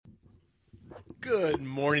Good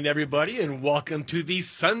morning, everybody, and welcome to the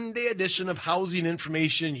Sunday edition of Housing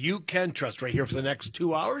Information You Can Trust right here for the next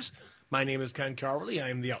 2 hours. My name is Ken Carverly. I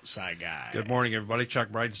am the outside guy. Good morning, everybody. Chuck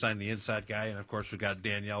Bridenstine, the inside guy. And, of course, we've got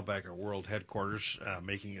Danielle back at World Headquarters,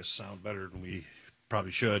 making us sound better than we probably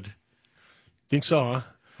should. Think so, huh?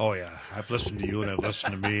 Oh, yeah. I've listened to you and I've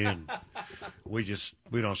listened to me, and we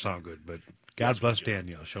don't sound good. But God bless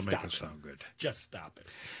Danielle. She'll make us sound good. Just stop it.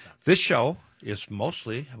 This show is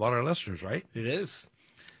mostly about our listeners, right? It is.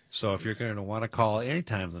 So if you're going to want to call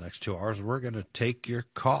anytime in the next 2 hours, we're going to take your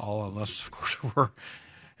call, unless, of course, we're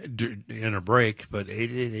in a break. But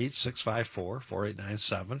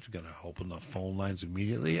 888-654-4897. We're going to open the phone lines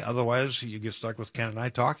immediately. Otherwise, you get stuck with Ken and I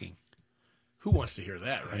talking. Who wants to hear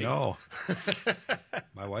that, right? I know.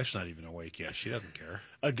 My wife's not even awake yet. She doesn't care.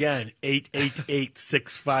 Again,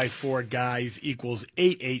 888-654-GUYS equals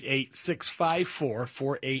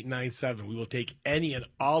 888-654-4897. We will take any and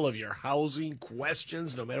all of your housing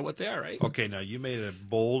questions, no matter what they are, right? Okay, now you made a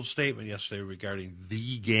bold statement yesterday regarding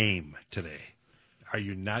the game today. Are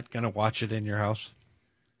you not going to watch it in your house?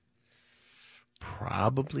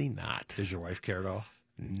 Probably not. Does your wife care at all?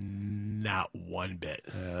 Not one bit.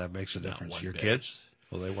 That makes a difference. Your bit. kids,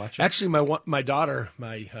 will they watch it? Actually, my daughter,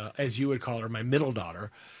 as you would call her, my middle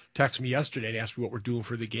daughter, texted me yesterday and asked me what we're doing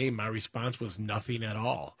for the game. My response was nothing at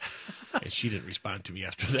all, and she didn't respond to me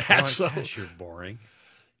after that. So Gosh, you're boring.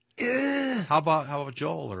 How about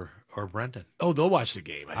Joel or Brendan? Oh, they'll watch the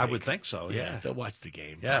game. I would think so. Yeah, they'll watch the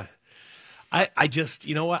game. Yeah. I just,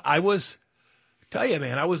 you know what? Tell you,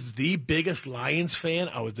 man, I was the biggest Lions fan.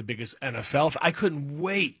 I was the biggest NFL fan. I couldn't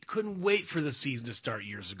wait for the season to start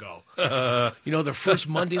years ago. The first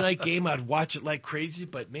Monday night game, I'd watch it like crazy.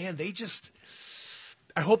 But, man,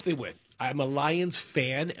 I hope they win. I'm a Lions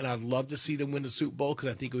fan, and I'd love to see them win the Super Bowl because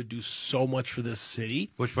I think it would do so much for this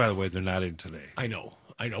city. Which, by the way, they're not in today. I know.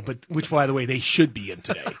 But which, by the way, they should be in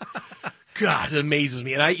today. God, it amazes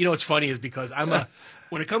me. And what's funny is because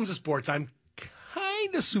when it comes to sports, I'm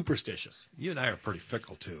kind of superstitious. You and I are pretty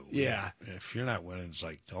fickle too. Yeah. If you're not winning, it's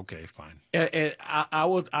like, okay, fine. And I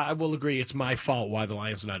will agree. It's my fault why the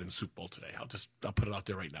Lions are not in the Super Bowl today. I'll put it out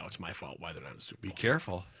there right now. It's my fault why they're not in the Super Bowl. Be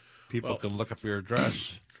careful. People can look up your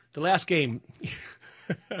address. The last game,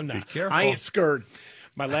 I'm not. Be careful. I ain't scared.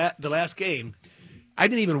 The last game, I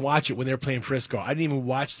didn't even watch it when they were playing Frisco. I didn't even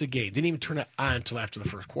watch the game. Didn't even turn it on until after the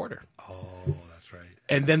first quarter. Oh, that's right.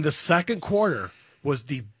 And then the second quarter was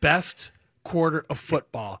the best quarter of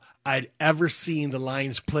football I'd ever seen the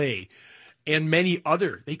Lions play, and many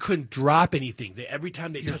other. They couldn't drop anything. Every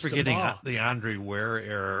time they touched the ball. You're forgetting the Andre Ware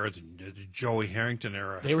era or the Joey Harrington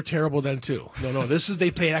era. They were terrible then too. No. They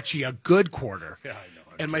played actually a good quarter. Yeah, I know.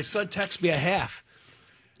 And my son texted me at half.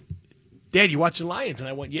 Dad, you watching the Lions? And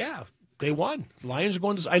I went, yeah, they won. The Lions are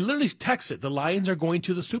going to. I literally texted, the Lions are going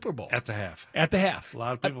to the Super Bowl at the half. At the half. A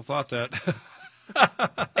lot of people thought that.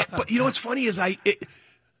 But what's funny is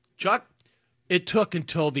Chuck. It took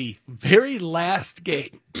until the very last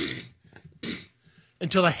game,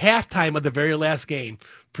 until the halftime of the very last game,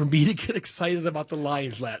 for me to get excited about the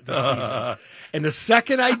Lions this season. And the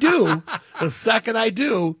second I do,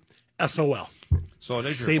 SOL. So it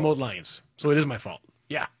is your same fault. Old Lions. So it is my fault.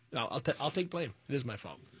 Yeah, I'll take blame. It is my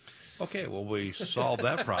fault. Okay, well, we solved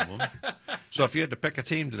that problem. So if you had to pick a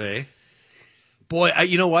team today. Boy,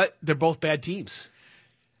 you know what? They're both bad teams.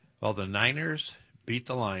 Well, the Niners beat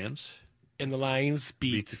the Lions. And the Lions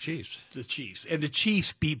beat the Chiefs. And the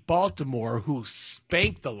Chiefs beat Baltimore, who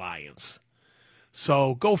spanked the Lions.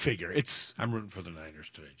 So go figure. I'm rooting for the Niners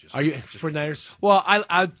today. Are you for Niners? Well,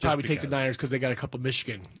 I'd probably take the Niners because they got a couple of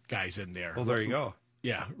Michigan guys in there. Well, there you go.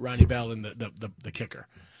 Yeah, Ronnie Bell and the kicker.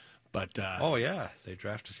 But oh yeah, they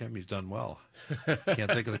drafted him. He's done well.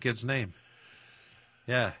 Can't think of the kid's name.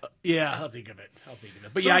 Yeah. Yeah, I'll think of it.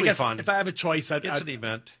 But yeah, I guess if I have a choice, it's an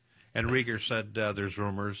event. And Rieger said there's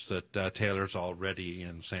rumors that Taylor's already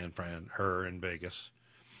in San Fran, her in Vegas,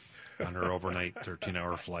 on her overnight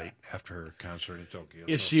 13-hour flight after her concert in Tokyo.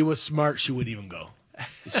 If she was smart, she wouldn't even go.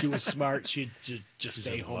 If she was smart, she'd just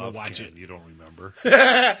stay home and watch it. You don't remember.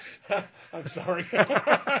 I'm sorry.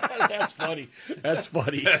 That's funny.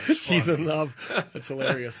 She's in love. That's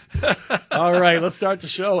hilarious. All right, let's start the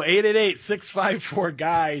show.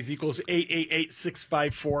 888-654-GUYS equals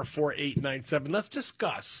 888-654-4897. Let's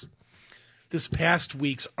discuss this past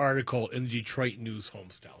week's article in the Detroit News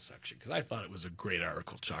Homestyle section, because I thought it was a great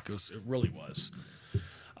article, Chuck. It really was.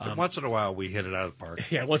 Once in a while, we hit it out of the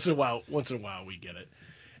park. Yeah, once in a while we get it.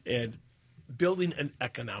 And building an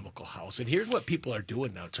economical house. And here's what people are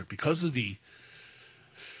doing now, Chuck, because of the.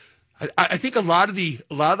 I think a lot of the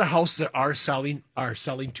houses that are selling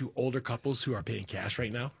to older couples who are paying cash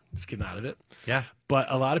right now. Just getting out of it. Yeah. But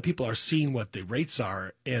a lot of people are seeing what the rates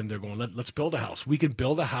are, and they're going, let's build a house. We can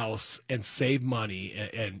build a house and save money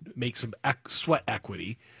and make some sweat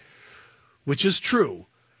equity, which is true.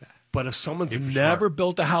 But if someone's never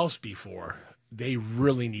built a house before, they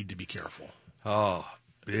really need to be careful. Oh,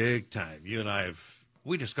 big time. You and I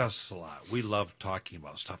we discuss this a lot. We love talking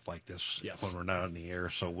about stuff like this when we're not on the air,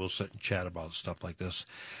 so we'll sit and chat about stuff like this.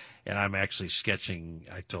 And I'm actually sketching,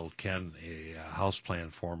 I told Ken, a house plan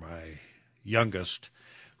for my youngest,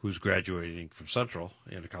 who's graduating from Central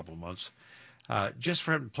in a couple of months, just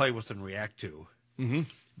for him to play with and react to. Mm-hmm.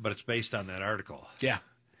 But it's based on that article. Yeah.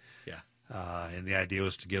 And the idea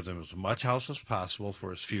was to give them as much house as possible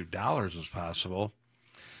for as few dollars as possible,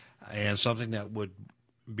 and something that would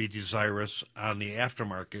be desirous on the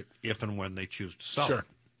aftermarket if and when they choose to sell it.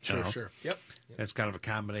 Sure. Yep. It's kind of a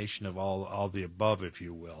combination of all the above, if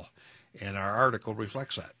you will. And our article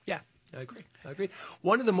reflects that. Yeah, I agree.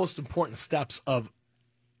 One of the most important steps of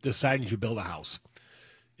deciding to build a house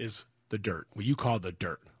is the dirt, what you call the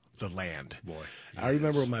dirt, the land. Boy. I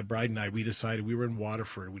remember when my bride and I, we decided we were in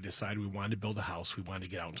Waterford. We decided we wanted to build a house. We wanted to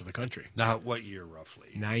get out into the country. Now, what year roughly?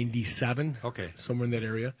 97. Okay. Somewhere in that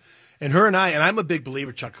area. And her and I'm a big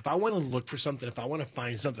believer, Chuck, if I want to look for something, if I want to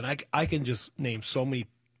find something, I can just name so many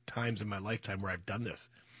times in my lifetime where I've done this.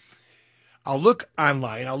 I'll look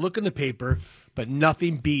online, I'll look in the paper, but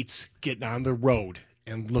nothing beats getting on the road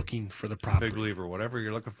and looking for the property. Big believer. Whatever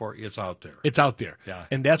you're looking for, it's out there. It's out there. Yeah.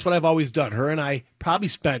 And that's what I've always done. Her and I probably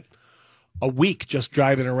spent a week just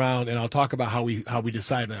driving around, and I'll talk about how we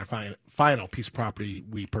decided on our final piece of property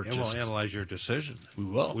we purchased. And we'll analyze your decision. We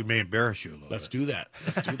will. We may embarrass you a little Let's bit. do that.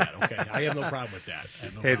 Okay. I have no problem with that.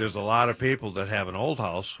 There's a lot of people that have an old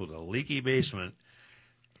house with a leaky basement,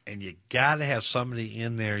 and you got to have somebody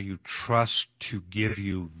in there you trust to give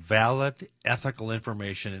you valid, ethical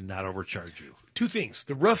information and not overcharge you. Two things: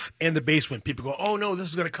 the roof and the basement. People go, "Oh no, this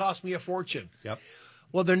is going to cost me a fortune." Yep.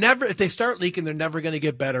 Well, if they start leaking, they're never going to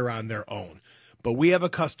get better on their own. But we have a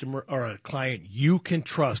customer or a client you can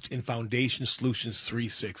trust in Foundation Solutions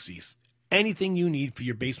 360s. Anything you need for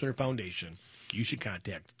your basement or foundation, you should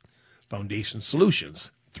contact Foundation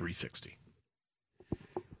Solutions 360.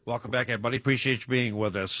 Welcome back, everybody. Appreciate you being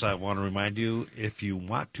with us. I want to remind you, if you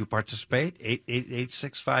want to participate,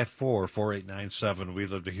 888-654-4897. We'd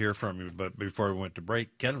love to hear from you. But before we went to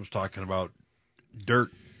break, Ken was talking about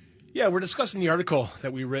dirt. Yeah, we're discussing the article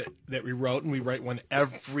that we wrote, and we write one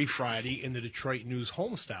every Friday in the Detroit News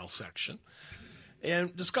Homestyle section,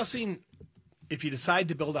 and discussing if you decide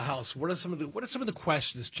to build a house, what are some of the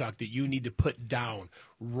questions, Chuck, that you need to put down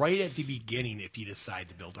right at the beginning if you decide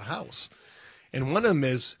to build a house? And one of them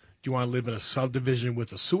is, do you want to live in a subdivision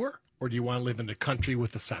with a sewer, or do you want to live in the country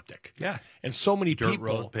with a septic? Yeah. And so many Dirt people,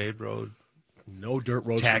 road, paved road. no dirt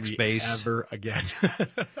roads Tax for me base. ever again.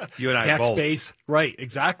 You and I Tax both. base, right?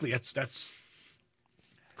 Exactly. That's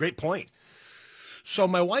great point. So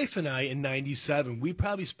my wife and I in '97, we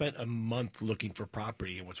probably spent a month looking for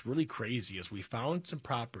property, and what's really crazy is we found some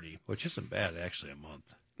property. Which isn't bad, actually, a month.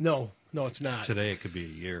 No, it's not. Today it could be a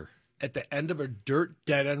year. At the end of a dirt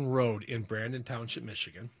dead-end road in Brandon Township,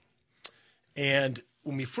 Michigan. And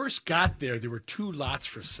when we first got there were two lots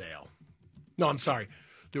for sale. No, I'm sorry.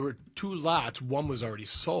 There were two lots. One was already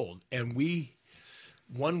sold, and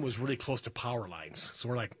one was really close to power lines. So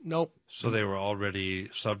we're like, nope. So they were already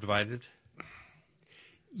subdivided?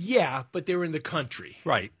 Yeah, but they were in the country.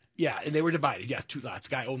 Right. Yeah, and they were divided. Yeah, two lots.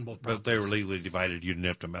 Guy owned both properties. But they were legally divided. You didn't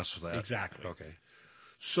have to mess with that. Exactly. Okay.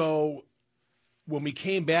 So when we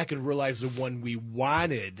came back and realized the one we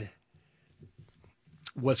wanted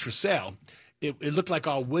was for sale, it looked like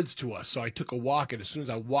all woods to us. So I took a walk, and as soon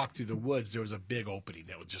as I walked through the woods, there was a big opening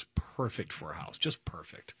that was just perfect for a house, just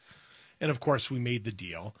perfect. And, of course, we made the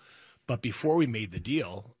deal. But before we made the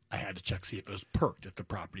deal, I had to check, see if it was perked, if the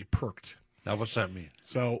property perked. Now, what's that mean?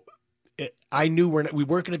 So I knew we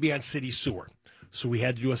weren't going to be on city sewer, so we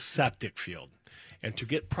had to do a septic field. And to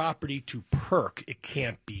get property to perk, it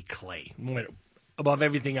can't be clay. Above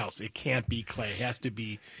everything else, it can't be clay. It has to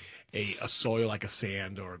be a soil like a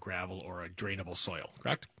sand or a gravel or a drainable soil,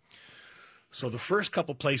 correct? So the first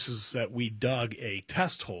couple places that we dug a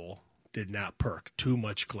test hole did not perk, too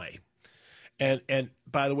much clay. And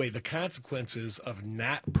by the way, the consequences of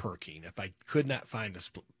not perking, if I could not find a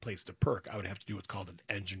place to perk, I would have to do what's called an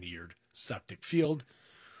engineered septic field,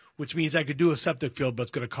 which means I could do a septic field, but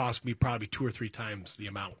it's going to cost me probably 2 or 3 times the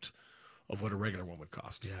amount of what a regular one would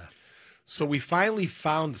cost. Yeah. So we finally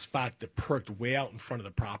found the spot that perked way out in front of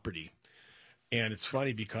the property. And it's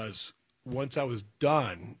funny because once I was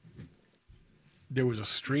done, there was a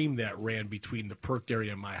stream that ran between the perked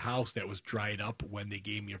area and my house that was dried up when they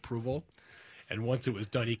gave me approval. And once it was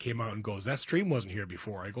done, he came out and goes, that stream wasn't here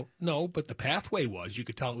before. I go, no, but the pathway was. You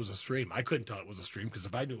could tell it was a stream. I couldn't tell it was a stream because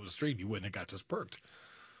if I knew it was a stream, you wouldn't have got this perked.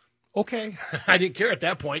 Okay. I didn't care at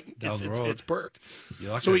that point. It's perked.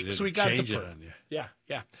 So we got it to perk.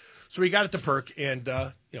 Yeah. So we got it to perk, and,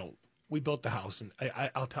 we built the house. And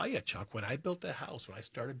I'll tell you, Chuck, when I built the house, when I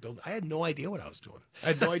started building, I had no idea what I was doing. I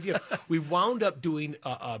had no idea. We wound up doing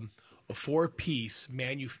a 4-piece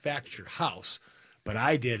manufactured house, but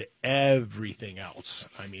I did everything else.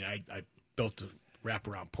 I mean, I built the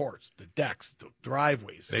wraparound porch, the decks, the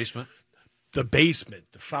driveways. The basement,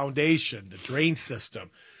 the foundation, the drain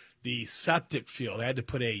system, the septic field. I had to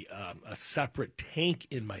put a separate tank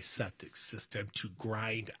in my septic system to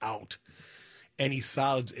grind out any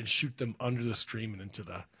solids and shoot them under the stream and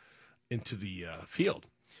into the field.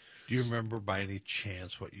 Do you remember by any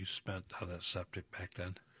chance what you spent on that septic back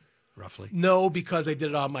then, roughly? No, because I did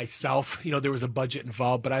it all myself. There was a budget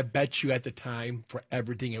involved, but I bet you at the time for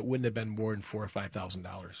everything it wouldn't have been more than $4,000 or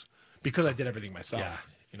 $5,000 because I did everything myself.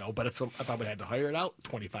 Yeah. But if I would have had to hire it out,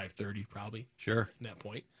 25, 30 probably. Sure. At that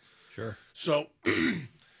point. Sure. So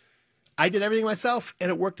I did everything myself, and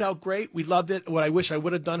it worked out great. We loved it. What I wish I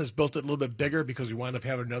would have done is built it a little bit bigger because we wound up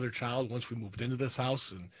having another child once we moved into this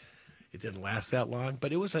house, and it didn't last that long.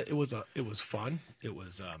 But it was fun. It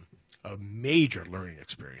was a major learning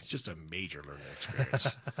experience, just a major learning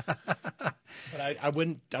experience. But I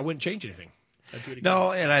wouldn't change anything. I'd do it again.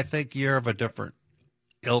 No, and I think you're of a different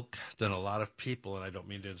ilk than a lot of people, and I don't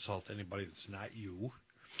mean to insult anybody that's not you,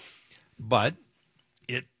 but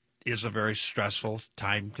it is a very stressful,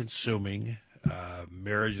 time-consuming.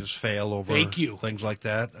 Marriages fail over things like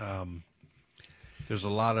that. There's a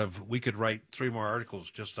lot of. We could write 3 more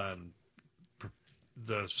articles just on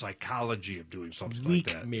the psychology of doing something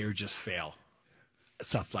like that. Marriages fail,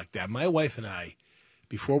 stuff like that. My wife and I,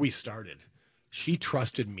 before we started, she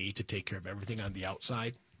trusted me to take care of everything on the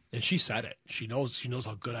outside, and she said it. She knows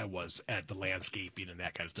how good I was at the landscaping and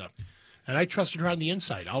that kind of stuff. And I trusted her on the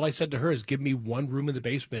inside. All I said to her is, give me one room in the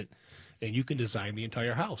basement, and you can design the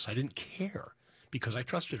entire house. I didn't care because I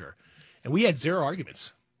trusted her. And we had 0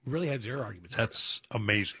 arguments. We really had 0 arguments. That's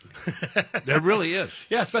amazing. That really is.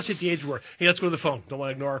 Yeah, especially at the age we're. Hey, let's go to the phone. Don't want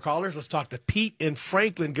to ignore our callers. Let's talk to Pete in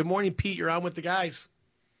Franklin. Good morning, Pete. You're on with the guys.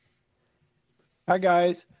 Hi,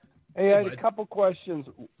 guys. Hey, I had a couple questions.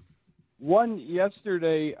 One,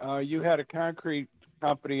 yesterday, you had a concrete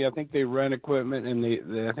company. I think they rent equipment,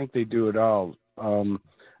 and I think they do it all.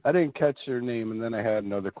 I didn't catch their name, and then I had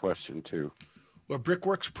another question, too. Well,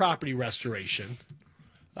 Brickworks Property Restoration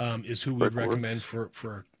is who we'd recommend for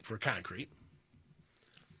concrete.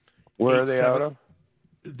 Where are they out of?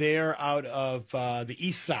 They're out of the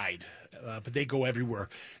east side, but they go everywhere.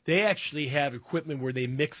 They actually have equipment where they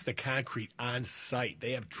mix the concrete on site.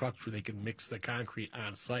 They have trucks where they can mix the concrete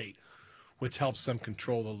on site, which helps them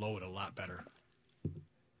control the load a lot better.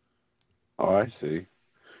 Oh, I see.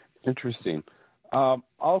 Interesting.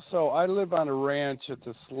 Also, I live on a ranch. It's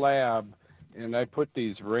a slab, and I put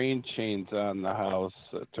these rain chains on the house,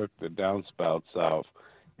 took the downspouts off,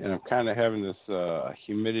 and I'm kind of having this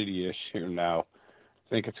humidity issue now. I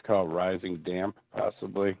think it's called rising damp,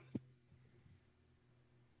 possibly.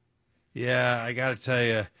 Yeah, I got to tell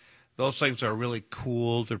you, those things are really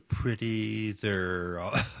cool. They're pretty. They're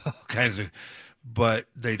all kinds of, but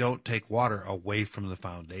they don't take water away from the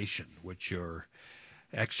foundation, which your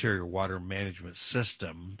exterior water management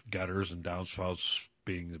system, gutters and downspouts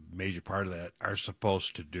being the major part of that, are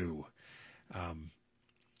supposed to do.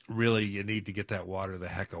 Really, you need to get that water the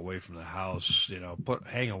heck away from the house.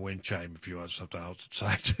 Hang a wind chime if you want something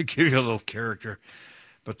outside to give you a little character.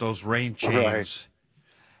 But those rain chains, right,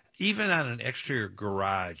 even on an exterior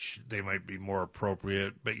garage, they might be more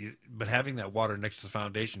appropriate. But having that water next to the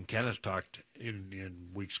foundation, Ken has talked in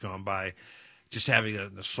weeks gone by, just having it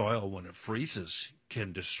in the soil when it freezes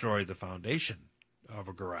can destroy the foundation of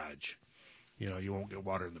a garage. You won't get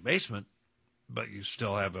water in the basement, but you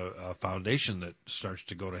still have a foundation that starts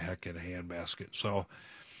to go to heck in a handbasket. So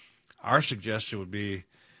our suggestion would be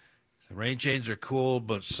the rain chains are cool,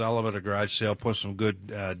 but sell them at a garage sale, put some good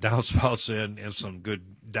downspouts in and some good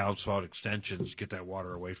downspout extensions, get that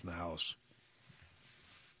water away from the house.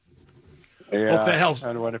 Yeah, hope that helps.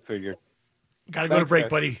 I want to figure. Got to go to break,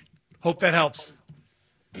 buddy. Hope that helps.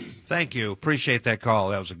 Thank you. Appreciate that call.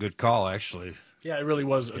 That was a good call, actually. Yeah, it really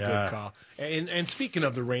was a good call. And speaking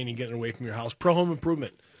of the rain and getting away from your house, Pro Home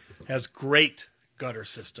Improvement has great gutter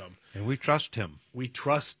system. And we trust him. We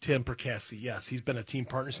trust Tim Percassi. Yes, he's been a team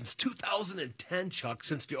partner since 2010, Chuck,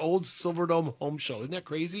 since the old Silverdome Home Show. Isn't that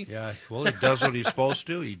crazy? Yeah, well, he does what he's supposed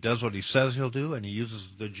to. He does what he says he'll do, and he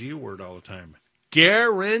uses the G word all the time.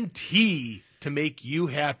 Guarantee to make you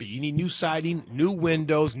happy. You need new siding, new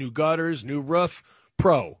windows, new gutters, new roof.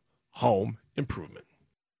 Pro Home Improvement.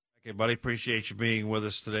 Okay, buddy, appreciate you being with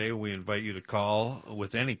us today. We invite you to call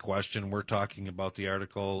with any question. We're talking about the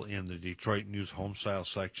article in the Detroit News Homestyle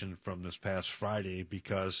section from this past Friday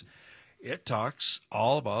because it talks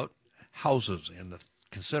all about houses and the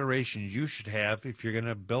considerations you should have if you're going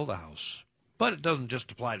to build a house. But it doesn't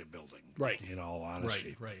just apply to building, right? In all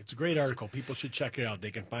honesty. Right. It's a great article. People should check it out.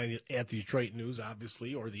 They can find it at the Detroit News,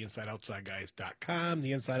 obviously, or the InsideOutsideGuys.com,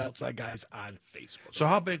 the Inside Outside Guys on Facebook. So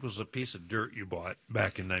how big was the piece of dirt you bought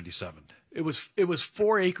back in 97? It was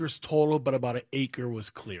 4 acres total, but about an acre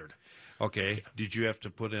was cleared. Okay. Did you have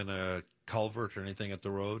to put in a culvert or anything at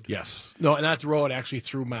the road? Yes. No, not the road, actually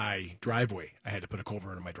through my driveway. I had to put a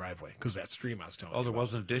culvert in my driveway because that stream I was telling you there about.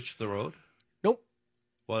 wasn't a ditch to the road? Nope.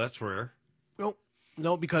 Well, that's rare.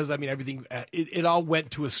 No, because I mean everything. It all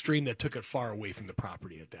went to a stream that took it far away from the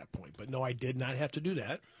property at that point. But no, I did not have to do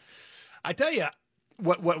that. I tell you,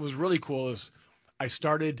 what was really cool is I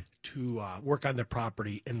started to work on the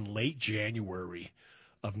property in late January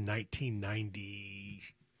of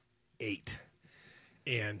 1998,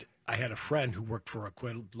 and I had a friend who worked for a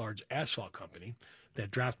quite large asphalt company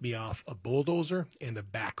that dropped me off a bulldozer and a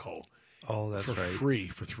backhoe. Oh, that's for right. free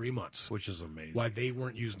for 3 months. Which is amazing. Why they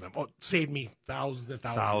weren't using them. Oh, it saved me thousands and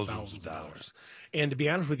thousands of dollars. And to be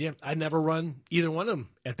honest with you, I'd never run either one of them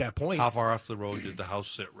at that point. How far off the road did the house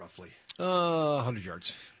sit roughly? 100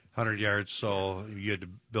 yards. 100 yards, so you had to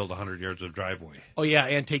build 100 yards of driveway. Oh, yeah,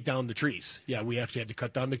 and take down the trees. Yeah, we actually had to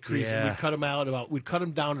cut down the trees. Yeah. And we'd cut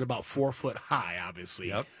them down at about 4 foot high, obviously.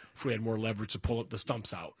 Yep. If we had more leverage to pull up the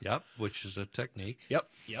stumps out. Yep, which is a technique. Yep.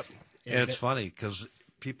 And it's funny because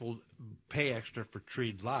people pay extra for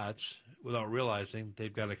treed lots without realizing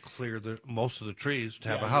they've got to clear most of the trees to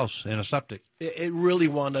have a house and a septic. It really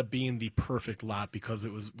wound up being the perfect lot because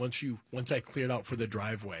it was once I cleared out for the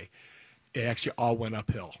driveway, it actually all went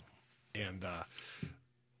uphill, and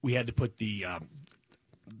we had to put the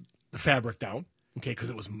fabric down. Okay, because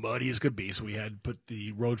it was muddy as could be, so we had to put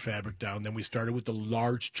the road fabric down. Then we started with the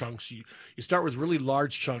large chunks. You start with really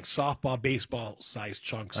large chunks, softball, baseball-sized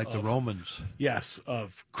chunks. Like the Romans. Yes,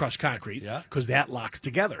 of crushed concrete. Yeah. Because that locks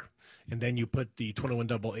together. And then you put the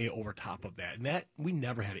 21 AA over top of that. And that, we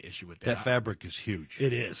never had an issue with that. That fabric is huge.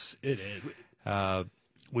 It is.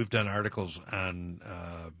 We've done articles on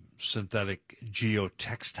synthetic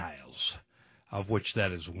geotextiles, of which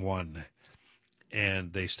that is one.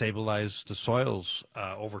 And they stabilize the soils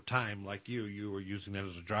over time. Like you were using that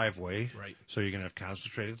as a driveway. Right. So you're going to have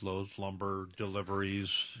concentrated loads, lumber,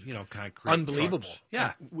 deliveries, concrete. Unbelievable. Trucks.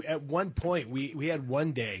 Yeah. At one point, we had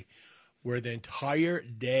one day where the entire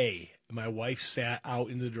day my wife sat out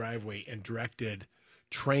in the driveway and directed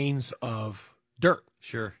trains of dirt.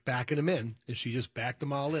 Sure. Backing them in, and she just backed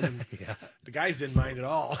them all in. And Yeah. The guys didn't mind at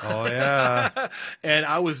all. Oh, yeah. And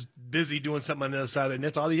I was busy doing something on the other side, and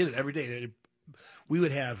that's all they did every day. We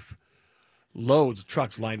would have loads of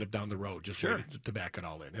trucks lined up down the road just Sure. ready to back it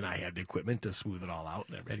all in, and I had the equipment to smooth it all out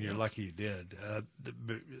and everything. And you're else. lucky you did.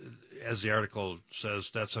 As the article says,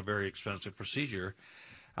 that's a very expensive procedure.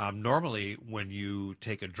 Normally, when you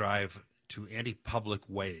take a drive to any public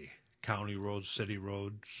way, county road, city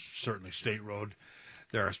road, certainly state road,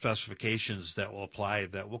 there are specifications that will apply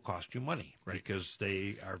that will cost you money. Right. Because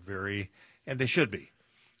they are very, and they should be,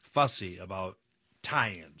 fussy about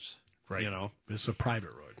tie-ins. Right. It's a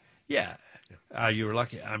private road. Yeah. You were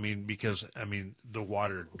lucky. Because the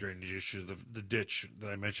water drainage issue, the ditch that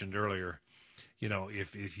I mentioned earlier,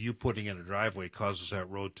 if you putting in a driveway causes that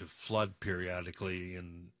road to flood periodically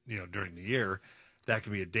and, during the year, that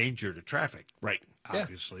can be a danger to traffic. Right.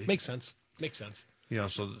 Obviously. Yeah. Makes sense.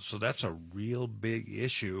 So that's a real big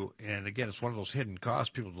issue. And again, it's one of those hidden costs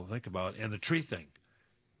people don't think about. And the tree thing.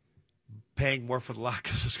 Paying more for the lot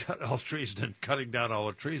because it's got all trees than cutting down all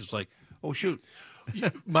the trees. It's like, oh, shoot.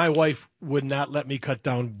 My wife would not let me cut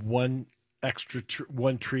down one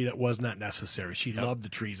tree that was not necessary. She loved the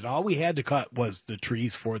trees, and all we had to cut was the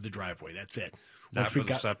trees for the driveway. That's it. Not for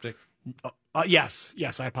the septic? Yes.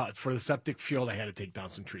 I apologize. For the septic field, I had to take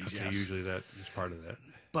down some trees. Okay, yes. usually that is part of that.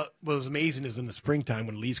 But what was amazing is in the springtime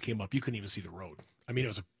when the leaves came up, you couldn't even see the road. I mean, it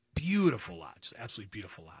was a beautiful lot, just absolutely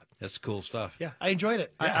beautiful lot. That's cool stuff. Yeah, I enjoyed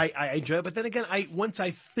it. Yeah. I enjoyed it. But then again, once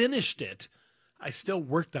I finished it, I still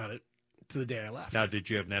worked on it to the day I left. Now, did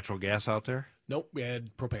you have natural gas out there? Nope, we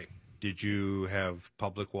had propane. Did you have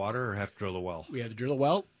public water or have to drill a well? We had to drill a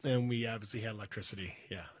well, and we obviously had electricity.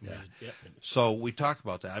 Yeah. So we talk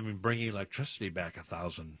about that. Bringing electricity back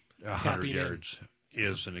 100 yards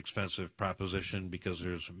is an expensive proposition because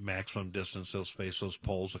there's maximum distance they'll space those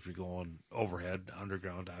poles. If you're going overhead,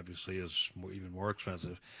 underground obviously is even more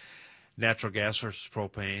expensive. Natural gas versus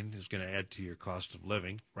propane is going to add to your cost of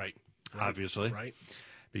living, Right. obviously, Right.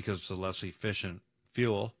 because it's a less efficient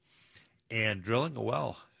fuel. And drilling a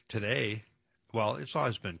well today, well, it's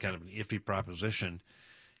always been kind of an iffy proposition.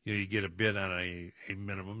 You get a bid on a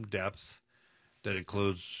minimum depth that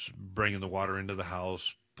includes bringing the water into the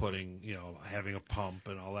house, putting, having a pump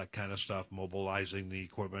and all that kind of stuff, mobilizing the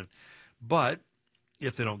equipment. But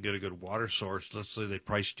if they don't get a good water source, let's say they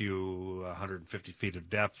priced you 150 feet of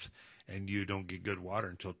depth and you don't get good water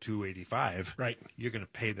until 285, Right. you're going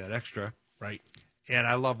to pay that extra. Right. And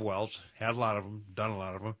I love wells, had a lot of them, done a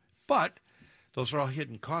lot of them, but those are all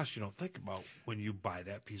hidden costs you don't think about when you buy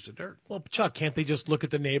that piece of dirt. Well, Chuck, can't they just look at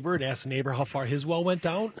the neighbor and ask the neighbor how far his well went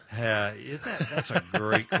down? That's a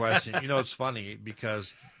great question. It's funny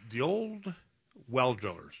because the old well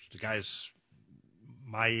drillers, the guys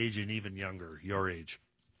my age and even younger, your age,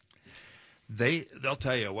 they'll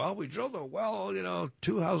tell you, well, we drilled a well,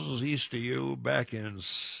 2 houses east of you back in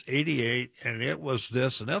 '88, and it was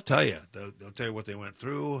this, and they'll tell you what they went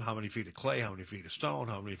through, how many feet of clay, how many feet of stone,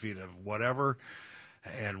 how many feet of whatever,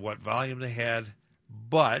 and what volume they had.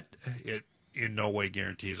 But it in no way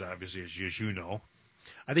guarantees, obviously, as you know.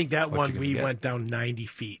 I think that what one we went down 90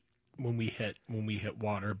 feet when we hit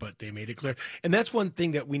water, but they made it clear. And that's one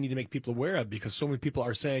thing that we need to make people aware of, because so many people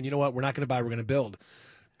are saying, you know what, we're not going to buy, we're going to build.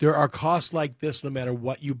 There are costs like this, no matter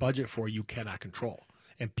what you budget for, you cannot control.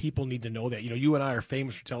 And people need to know that. You and I are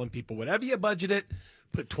famous for telling people, whatever you budget it,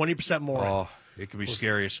 put 20% more in. Oh, it can be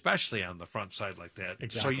scary, especially on the front side like that.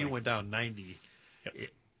 Exactly. So you went down 90,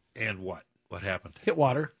 and what? What happened? Hit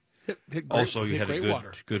water. Hit great, also, you hit had a great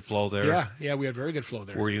water. good flow there. Yeah, we had very good flow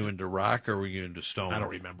there. Were you into rock or were you into stone? I don't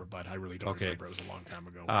remember, but I really don't remember. It was a long time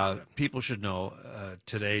ago. People should know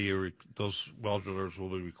today those well drillers will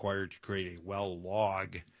be required to create a well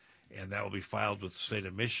log, and that will be filed with the state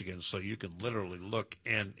of Michigan, so you can literally look.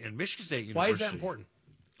 And in Michigan State University, why is that important?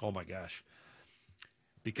 Oh my gosh!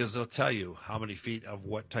 Because they'll tell you how many feet of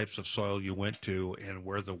what types of soil you went to and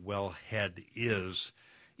where the well head is,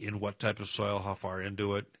 in what type of soil, how far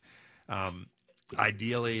into it.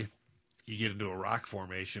 Ideally, you get into a rock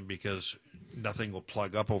formation because nothing will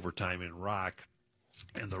plug up over time in rock.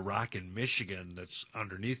 And the rock in Michigan that's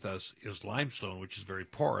underneath us is limestone, which is very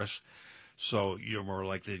porous. So you're more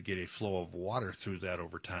likely to get a flow of water through that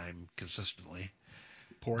over time consistently.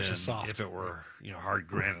 Porous and soft. If it were, hard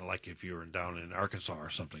granite, like if you were down in Arkansas or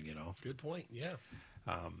something, Good point, yeah.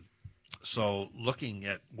 So looking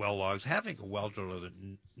at well logs, having a well driller that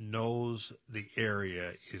knows the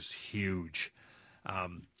area is huge.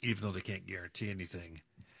 Even though they can't guarantee anything,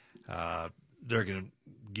 they're going to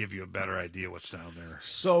give you a better idea what's down there.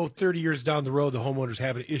 So 30 years down the road, the homeowners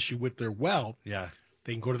have an issue with their well. Yeah.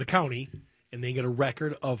 They can go to the county and they get a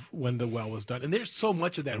record of when the well was done. And there's so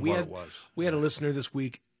much of that. And we had a listener this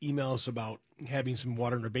week email us about having some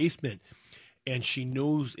water in her basement, and she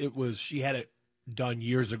knows she had it done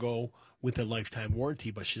years ago with a lifetime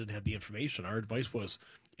warranty, but she didn't have the information. Our advice was,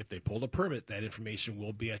 if they pulled a permit, that information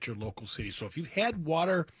will be at your local city. So if you've had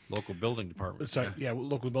water... Local building department.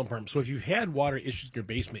 Local building department. So if you've had water issues in your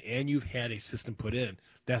basement and you've had a system put in,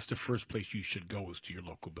 that's the first place you should go, is to your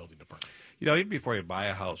local building department. Even before you buy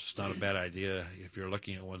a house, it's not a bad idea, if you're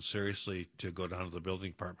looking at one seriously, to go down to the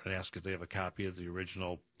building department and ask if they have a copy of the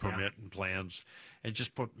original permit and plans, and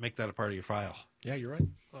just make that a part of your file. Yeah, you're right.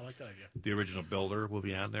 I like that idea. The original builder will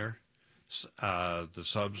be on there. The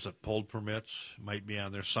subs that pulled permits might be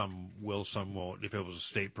on there. Some will, some won't. If it was a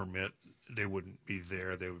state permit, they wouldn't be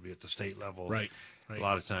there. They would be at the state level. Right. A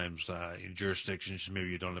lot of times in jurisdictions, maybe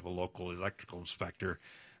you don't have a local electrical inspector,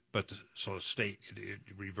 but so the state, it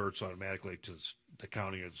reverts automatically to the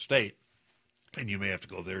county or the state, and you may have to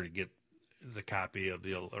go there to get the copy of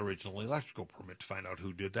the original electrical permit to find out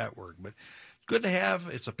who did that work. But it's good to have.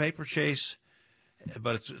 It's a paper chase,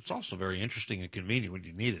 but it's also very interesting and convenient when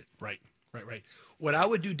you need it. Right. What I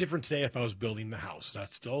would do different today if I was building the house,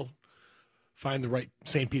 I'd still find the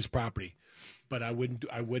same piece of property, but I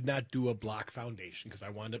would not do a block foundation,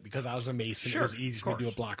 because I was a mason. Sure, it was easy to do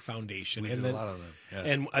a block foundation. We did a lot of them. Yeah.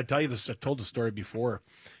 And I tell you this, I told the story before,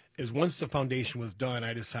 is once the foundation was done,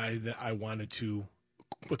 I decided that I wanted to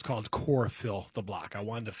what's called core fill the block. I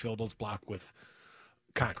wanted to fill those block with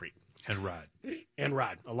concrete and rod,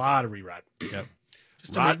 a lot of re-rod. Yep.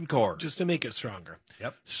 Rod and core. Just to make it stronger.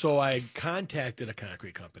 Yep. So I contacted a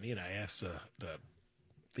concrete company, and I asked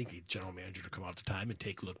the general manager to come out at the time and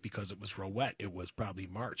take a look, because it was real wet. It was probably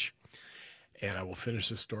March. And I will finish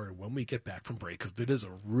this story when we get back from break, because it is a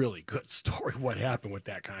really good story what happened with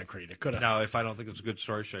that concrete. It could have. Now, if I don't think it's a good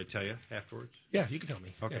story, should I tell you afterwards? Yeah, you can tell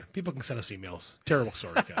me. Okay. Yeah, people can send us emails. Terrible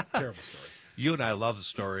story, Terrible story. You and I love the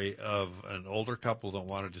story of an older couple that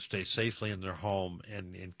wanted to stay safely in their home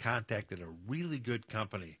and contacted a really good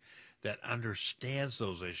company that understands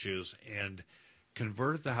those issues and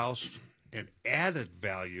converted the house and added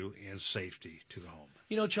value and safety to the home.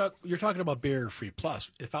 You know, Chuck, you're talking about Barrier Free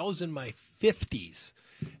Plus. If I was in my 50s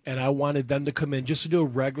and I wanted them to come in just to do a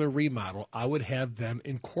regular remodel, I would have them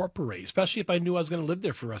incorporate, especially if I knew I was going to live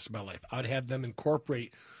there for the rest of my life, I'd have them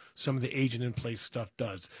incorporate some of the agent-in-place stuff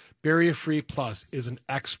does. Barrier Free Plus is an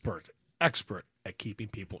expert at keeping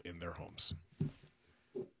people in their homes.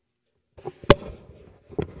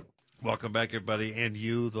 Welcome back, everybody, and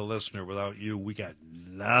you, the listener. Without you, we got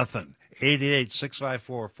nothing.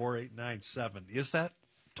 888-654-4897. Is that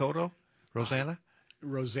Toto? Rosanna?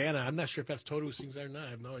 Rosanna. I'm not sure if that's Toto who sings that or not. I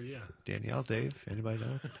have no idea. Danielle, Dave, anybody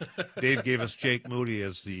know? Dave gave us Jake Moody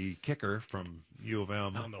as the kicker from U of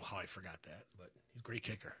M. I don't know how I forgot that, but he's a great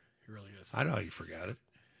kicker. He really is. I know you forgot it.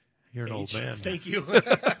 You're an old man. Thank you.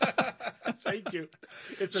 Thank you.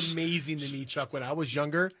 It's amazing to me, Chuck. When I was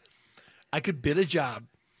younger, I could bid a job.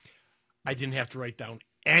 I didn't have to write down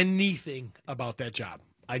anything about that job.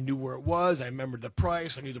 I knew where it was. I remembered the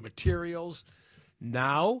price. I knew the materials.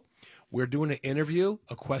 Now, we're doing an interview.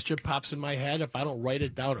 A question pops in my head. If I don't write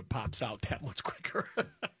it down, it pops out that much quicker.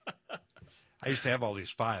 I used to have all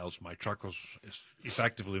these files. My truck was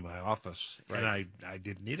effectively my office, right. And I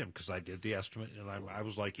didn't need them because I did the estimate, and I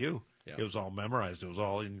was like you. Yeah. It was all memorized. It was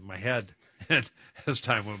all in my head. And as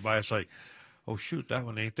time went by, it's like, oh, shoot, that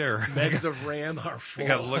one ain't there. Megs of RAM are full. I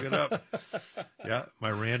got to look it up. Yeah,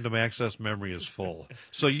 my random access memory is full.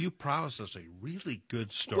 So you promised us a really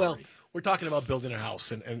good story. Well, we're talking about building a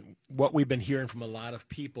house, and what we've been hearing from a lot of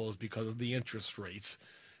people is because of the interest rates,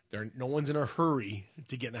 no one's in a hurry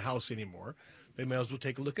to get in a house anymore. They may as well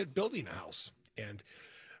take a look at building a house, and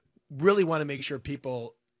really want to make sure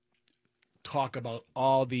people talk about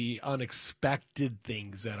all the unexpected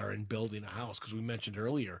things that are in building a house, because we mentioned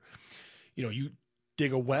earlier, you know, you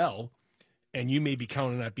dig a well and you may be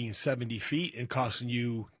counting on that being 70 feet and costing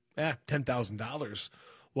you $10,000.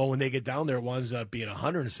 Well, when they get down there, it winds up being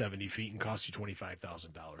 170 feet and costs you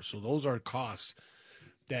 $25,000. So those are costs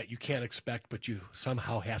that you can't expect, but you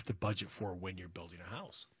somehow have to budget for when you're building a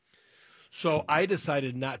house. So I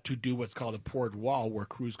decided not to do what's called a poured wall, where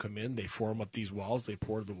crews come in, they form up these walls, they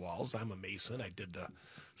pour the walls. I'm a mason. I did the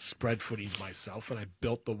spread footings myself, and I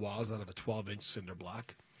built the walls out of a 12-inch cinder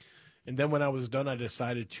block. And then when I was done, I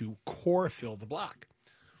decided to core fill the block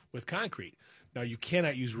with concrete. Now, you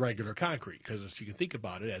cannot use regular concrete because if you can think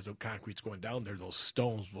about it, as the concrete's going down there, those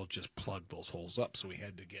stones will just plug those holes up. So we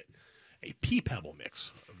had to get a pea pebble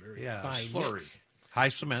mix, a very fine slurry. mix. High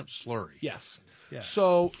cement slurry. Yes. Yeah.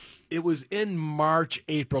 So it was in March,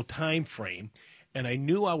 April time frame, and I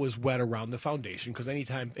knew I was wet around the foundation because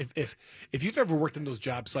anytime, if you've ever worked on those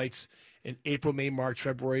job sites in April, May, March,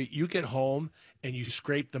 February, you get home and you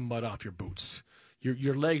scrape the mud off your boots.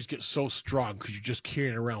 Your legs get so strong because you're just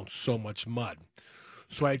carrying around so much mud.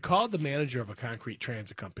 So I had called the manager of a concrete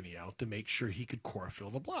transit company out to make sure he could core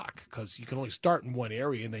fill the block, because you can only start in one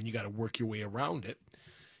area and then you got to work your way around it.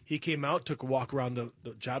 He came out, took a walk around the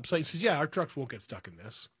job site, and says, yeah, our trucks won't get stuck in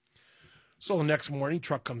this. So the next morning,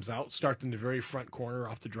 truck comes out, starts in the very front corner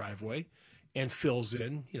off the driveway, and fills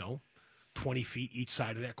in, 20 feet each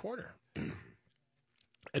side of that corner.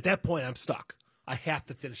 At that point, I'm stuck. I have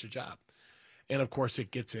to finish the job. And, of course,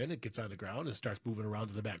 it gets on the ground, and starts moving around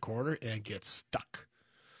to the back corner, and gets stuck.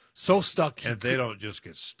 So stuck. And they don't just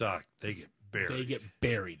get stuck. They get buried. They get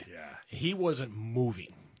buried. Yeah. He wasn't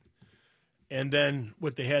moving. And then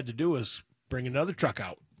what they had to do is bring another truck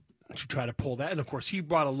out to try to pull that. And, of course, he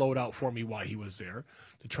brought a load out for me while he was there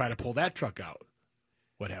to try to pull that truck out.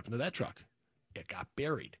 What happened to that truck? It got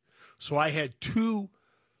buried. So I had two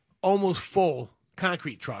almost full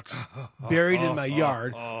concrete trucks buried in my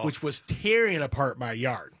yard, which was tearing apart my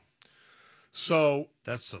yard. So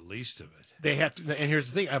that's the least of it. They have to, and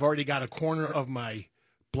here's the thing: I've already got a corner of my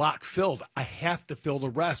block filled. I have to fill the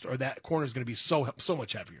rest, or that corner is going to be so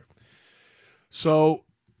much heavier. So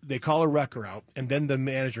they call a wrecker out, and then the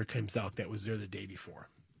manager comes out that was there the day before.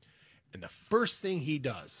 And the first thing he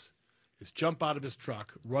does is jump out of his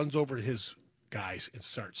truck, runs over to his guys, and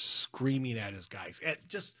starts screaming at his guys at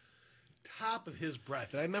just top of his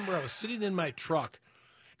breath. And I remember I was sitting in my truck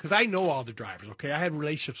because I know all the drivers, okay? I had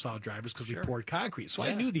relationships with all the drivers because we poured concrete. So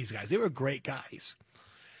I knew these guys. They were great guys.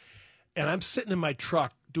 And I'm sitting in my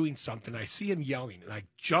truck doing something. I see him yelling, and I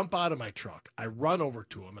jump out of my truck. I run over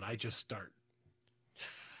to him, and I just start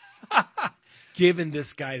giving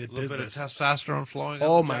this guy the business. A little bit of testosterone flowing.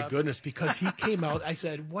 Oh, my goodness, because he came out. I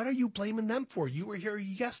said, what are you blaming them for? You were here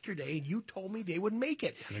yesterday, and you told me they would make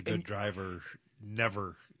it. And a good driver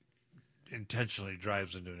never intentionally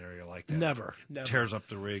drives into an area like that. Never. Tears up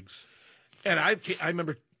the rigs. And I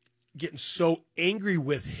remember getting so angry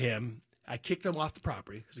with him, I kicked him off the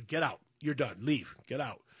property. I said, "Get out. You're done. Leave. Get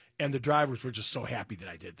out." And the drivers were just so happy that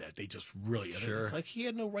I did that. They just really, Sure. It's like he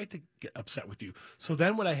had no right to get upset with you. So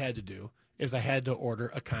then what I had to do is I had to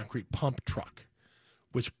order a concrete pump truck,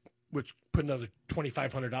 which put another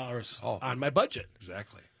 $2,500 on my budget.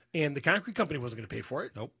 Exactly. And the concrete company wasn't going to pay for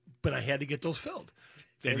it. Nope. But I had to get those filled.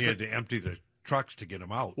 Then you had to empty the trucks to get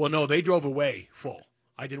them out. Well, no, they drove away full.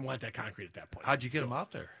 I didn't want that concrete at that point. How'd you get them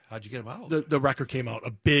out there? How'd you get them out? The wrecker came out.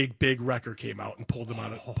 A big wrecker came out and pulled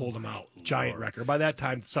them out. Giant wrecker. By that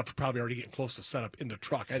time, stuff was probably already getting close to set up in the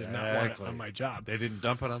truck. I did not want it on my job. They didn't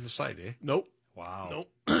dump it on the site, eh? Nope. Wow.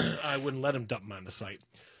 Nope. I wouldn't let them dump them on the site.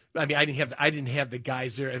 I mean, I didn't have the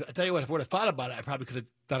guys there. I tell you what, if I would have thought about it, I probably could have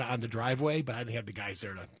done it on the driveway, but I didn't have the guys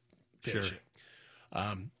there to finish it.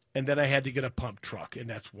 And then I had to get a pump truck, and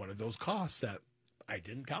that's one of those costs that I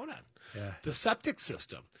didn't count on. Yeah. The septic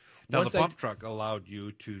system. Now, the pump truck allowed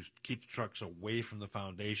you to keep the trucks away from the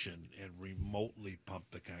foundation and remotely pump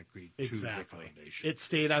the concrete to the foundation. It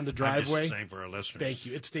stayed on the driveway. I'm just saying for our listeners. Thank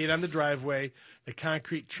you. It stayed on the driveway. The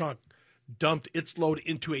concrete truck dumped its load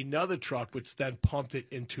into another truck, which then pumped it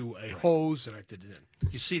into a hose, and I did it in.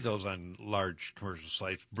 You see those on large commercial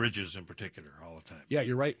sites, bridges in particular, all the time. Yeah,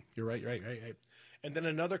 you're right. You're right. And then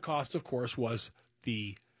another cost, of course, was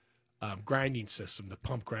the grinding system, the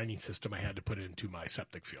pump grinding system I had to put into my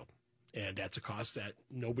septic field. And that's a cost that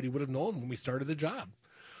nobody would have known when we started the job.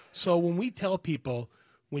 So when we tell people,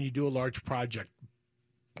 when you do a large project,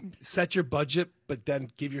 set your budget, but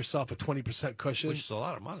then give yourself a 20% cushion. Which is a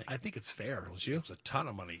lot of money. I think it's fair, don't you? It's a ton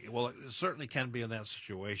of money. Well, it certainly can be in that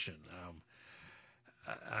situation.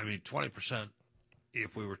 I mean, 20%,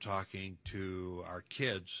 if we were talking to our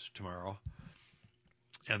kids tomorrow,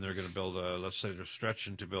 and they're going to build let's say they're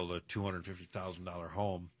stretching to build a $250,000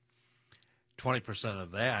 home, 20%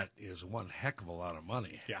 of that is one heck of a lot of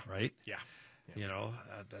money. Yeah. Right? Yeah. You know,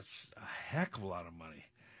 that's a heck of a lot of money.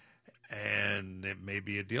 And it may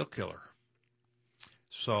be a deal killer.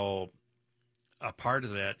 So a part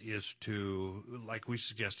of that is to, like we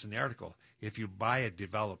suggest in the article, if you buy a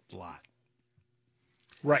developed lot,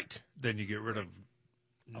 right, then you get rid of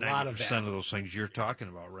 90% of those things you're talking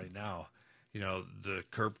about right now. You know, the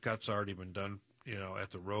curb cut's already been done, you know,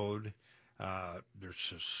 at the road.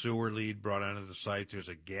 There's a sewer lead brought onto the site. There's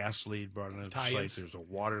a gas lead brought onto the site. There's a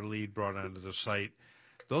water lead brought onto the site.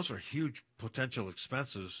 Those are huge potential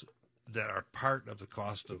expenses that are part of the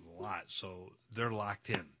cost of the lot. So they're locked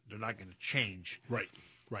in. They're not going to change. Right.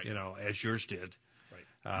 You know, as yours did. Right.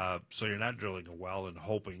 So you're not drilling a well and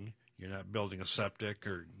hoping. You're not building a septic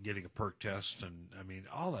or getting a perk test, and I mean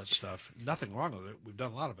all that stuff. Nothing wrong with it. We've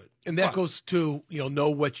done a lot of it. And that goes to know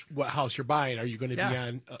what house you're buying. Are you going to be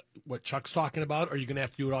on what Chuck's talking about, or are you going to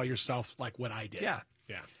have to do it all yourself, like what I did? Yeah.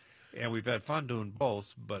 And we've had fun doing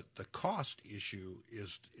both, but the cost issue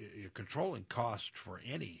is controlling cost for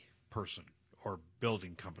any person or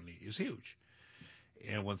building company is huge.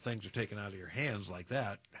 And when things are taken out of your hands like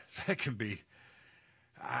that, that can be.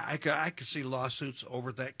 I could see lawsuits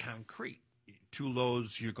over that concrete. 2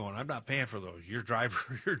 loads, you're going, I'm not paying for those. Your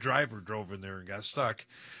driver drove in there and got stuck,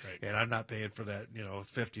 and I'm not paying for that,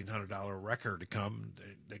 $1,500 wrecker to come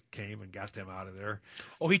that came and got them out of there.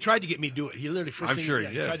 Oh, he tried to get me to do it. He literally he tried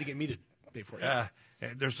to get me to pay for it. Yeah,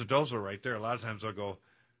 and there's a dozer right there. A lot of times they'll go,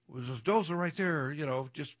 well, there's a dozer right there.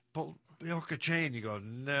 Just pull. Hook a chain. You go,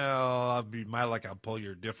 no, I'll pull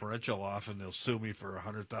your differential off and they'll sue me for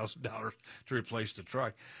 $100,000 to replace the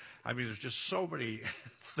truck. I mean, there's just so many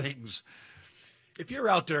things. If you're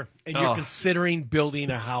out there and you're considering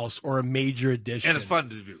building a house or a major addition, and it's fun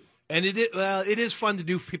to do, and it is fun to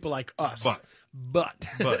do for people like us, but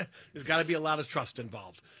there's got to be a lot of trust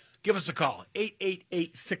involved. Give us a call.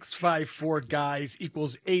 888-654-GUYS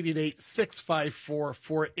equals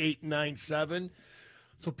 888-654-4897.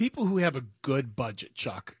 So people who have a good budget,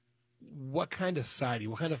 Chuck, what kind of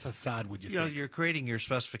siding, what kind of facade would you think? You're creating your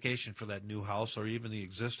specification for that new house or even the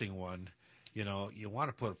existing one. You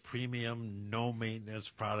want to put a premium, no-maintenance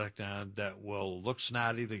product on that will look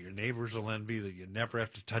snotty, that your neighbors will envy, that you never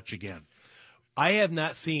have to touch again. I have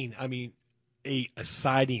not seen, a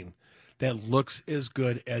siding that looks as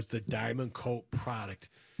good as the Diamond Coat product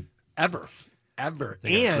ever. They have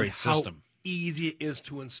a great how system. Easy it is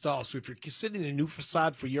to install. So if you're considering a new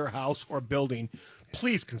facade for your house or building,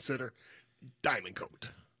 please consider Diamond Coat.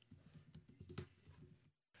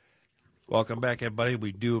 Welcome back, everybody.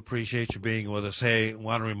 We do appreciate you being with us. Hey, I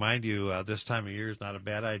want to remind you, this time of year is not a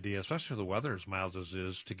bad idea, especially if the weather as mild as it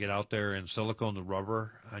is, to get out there and silicone the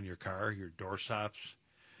rubber on your car, your door stops.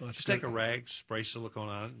 Just take a rag, spray silicone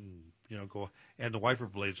on it, and go, and the wiper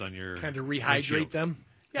blades on your kind of rehydrate windshield. them.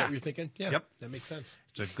 Yeah. What you're thinking? Yeah. Yep. That makes sense.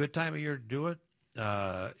 It's a good time of year to do it.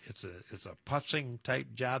 It's a putzing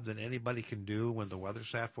type job that anybody can do when the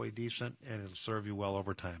weather's halfway decent, and it'll serve you well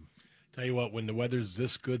over time. Tell you what, when the weather's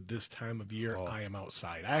this good this time of year, I am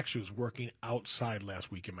outside. I actually was working outside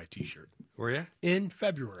last week in my T-shirt. Were you? In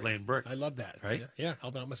February. Laying brick. I love that. Right? Yeah,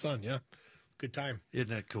 helping out my son. Yeah. Good time. Isn't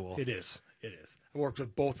that cool? It is. It is. I worked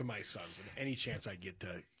with both of my sons, and any chance I get to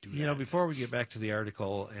do that. You know, before we get back to the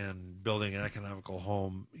article and building an economical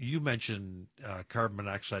home, you mentioned carbon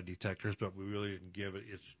monoxide detectors, but we really didn't give it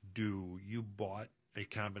its due. You bought a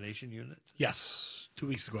combination unit? Yes. 2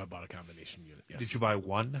 weeks ago, I bought a combination unit. Yes. Did you buy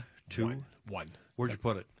one, two? One. Where'd you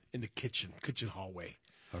put it? In the kitchen hallway.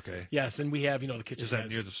 Okay. Yes, and we have, the kitchen Is that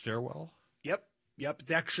has, near the stairwell? Yep.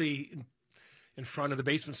 It's actually in front of the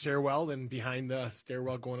basement stairwell and behind the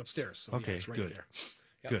stairwell going upstairs. So, Okay, it's right good. there.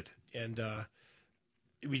 Yep. Good. And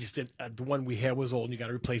we just did the one we had was old, and you got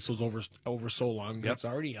to replace those over so long. Yep. It's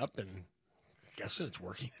already up, and I'm guessing it's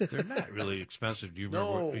working. They're not really expensive. Do you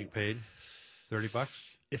remember what you paid? $30?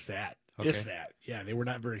 If that. Okay. If that. Yeah, they were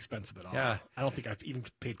not very expensive at all. Yeah. I don't think I've even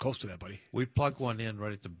paid close to that, buddy. We plug one in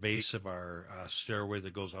right at the base of our stairway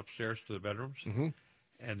that goes upstairs to the bedrooms,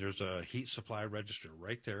 and there's a heat supply register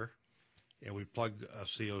right there, and we plug a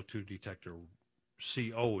CO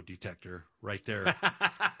detector right there.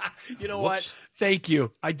 You know what? Thank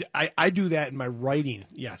you. I do that in my writing.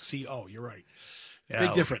 Yeah, CO. You're right. Yeah,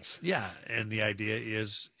 Big difference. Yeah, and the idea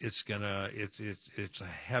is it's a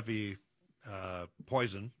heavy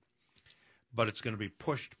poison, but it's going to be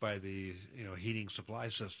pushed by the heating supply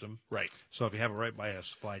system. Right. So if you have it right by a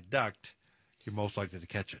supply duct, you're most likely to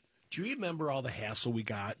catch it. Do you remember all the hassle we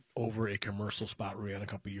got over a commercial spot we ran a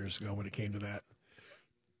couple years ago when it came to that?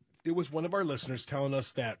 It was one of our listeners telling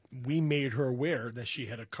us that we made her aware that she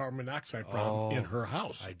had a carbon monoxide problem in her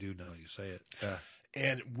house. I do now you say it. Yeah.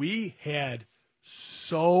 And we had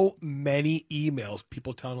so many emails,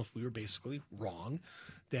 people telling us we were basically wrong,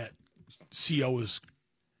 that CO was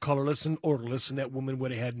colorless and odorless, and that woman would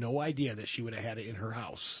have had no idea that she would have had it in her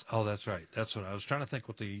house. Oh, that's right. That's what I was trying to think.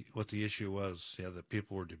 What the issue was? Yeah, that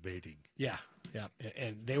people were debating. Yeah,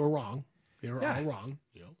 and they were wrong. They were all wrong.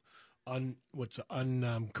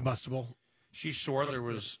 Uncombustible. She swore there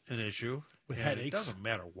was an issue with and headaches. It doesn't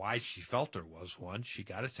matter why she felt there was one. She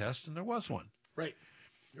got a test, and there was one. Right.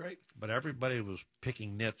 But everybody was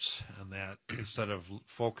picking nits on that instead of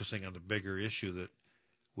focusing on the bigger issue that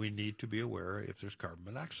we need to be aware if there's carbon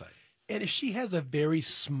monoxide. And if she has a very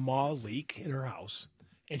small leak in her house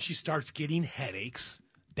and she starts getting headaches,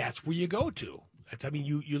 that's where you go to.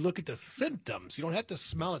 You look at the symptoms. You don't have to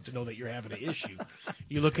smell it to know that you're having an issue.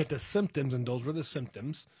 You look at the symptoms, and those were the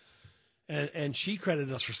symptoms. And she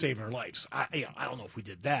credited us for saving her lives. I don't know if we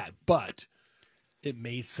did that, but it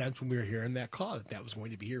made sense when we were hearing that call that was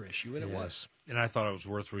going to be your issue, and it was. And I thought it was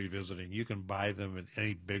worth revisiting. You can buy them at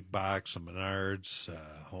any big box, Menards,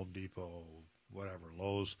 Home Depot, whatever,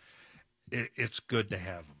 Lowe's. It's good to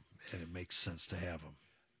have them, and it makes sense to have them.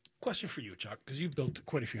 Question for you, Chuck, because you've built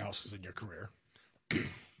quite a few houses in your career.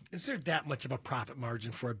 Is there that much of a profit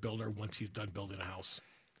margin for a builder once he's done building a house?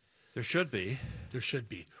 There should be. There should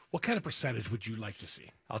be. What kind of percentage would you like to see?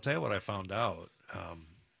 I'll tell you what I found out.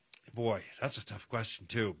 Boy, that's a tough question,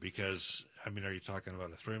 too, because, are you talking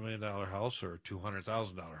about a $3 million house or a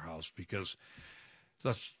 $200,000 house? Because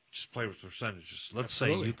let's just play with percentages. Let's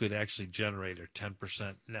say you could actually generate a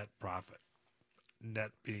 10% net profit.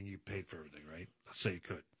 Net being you paid for everything, right? Let's say you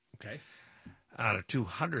could. Okay. On a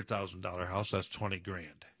 $200,000 house, that's $20,000.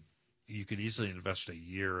 You could easily invest a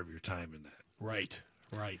year of your time in that. Right.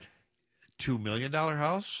 $2 million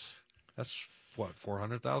house, that's what,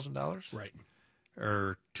 $400,000? Right.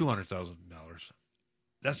 Or $200,000.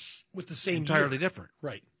 That's with the same entirely different.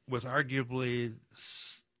 Right. With arguably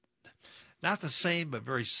not the same, but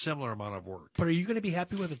very similar amount of work. But are you going to be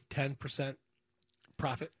happy with a 10%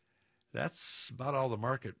 profit? That's about all the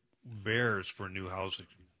market bears for new housing.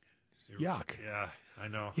 Yuck. Yeah, I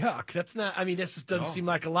know. Yuck. That's not, this just doesn't seem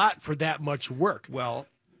like a lot for that much work. Well,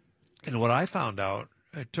 and what I found out,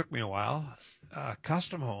 it took me a while,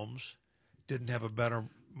 custom homes didn't have a better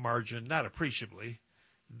margin, not appreciably,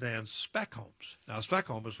 than spec homes. Now, a spec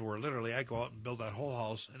home is where literally I go out and build that whole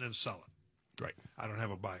house and then sell it. Right. I don't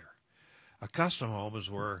have a buyer. A custom home is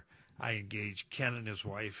where I engage Ken and his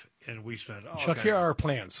wife, and we spend Chuck, here are our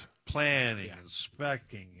plans. Planning and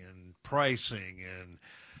speccing and pricing, and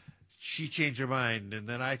she changed her mind, and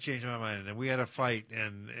then I changed my mind, and then we had a fight,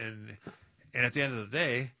 and at the end of the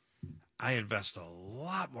day, I invest a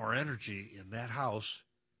lot more energy in that house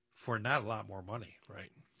for not a lot more money.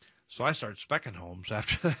 Right. So I started speccing homes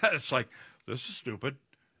after that. It's like, this is stupid.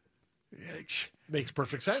 Makes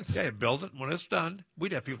perfect sense. Yeah, you build it. When it's done,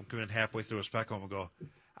 we'd have people come in halfway through a spec home and go,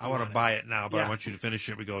 I want to buy it now, but I want you to finish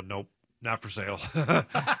it. We go, nope, not for sale.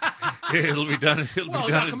 It'll be done. It'll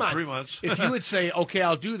be done in 3 months. If you would say, okay,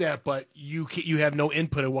 I'll do that, but you have no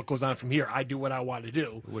input of what goes on from here. I do what I want to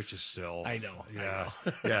do. Which is still. I know. Yeah.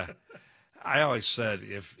 Yeah. I always said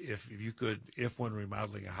if when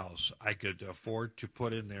remodeling a house, I could afford to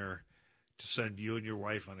put in there to send you and your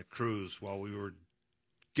wife on a cruise while we were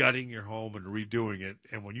gutting your home and redoing it,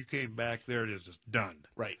 and when you came back, there it is, it's done.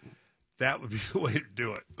 Right. That would be the way to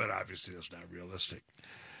do it, but obviously that's not realistic.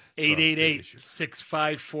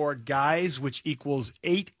 888-654-GUYS, which equals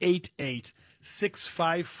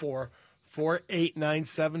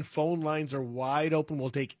 888-654-4897. Phone lines are wide open. We'll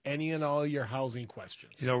take any and all your housing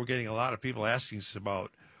questions. You know, we're getting a lot of people asking us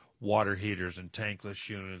about water heaters and tankless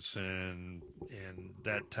units and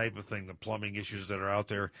that type of thing, the plumbing issues that are out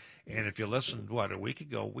there. And if you listened, a week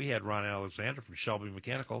ago, we had Ron Alexander from Shelby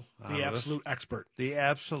Mechanical. The absolute expert. The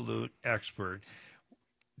absolute expert.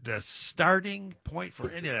 The starting point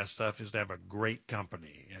for any of that stuff is to have a great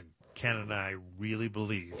company. And Ken and I really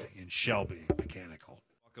believe in Shelby Mechanical.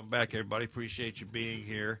 Welcome back, everybody. Appreciate you being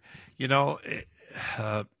here. You know,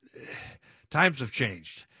 times have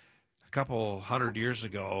changed. A couple 100 years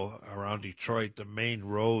ago around Detroit, the main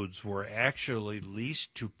roads were actually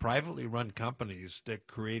leased to privately run companies that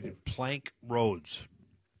created plank roads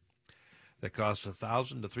that cost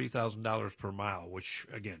 $1,000 to $3,000 per mile, which,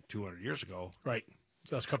 again, 200 years ago. Right.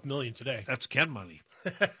 So that's a couple million today. That's Ken money.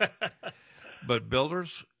 But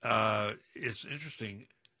builders, it's interesting.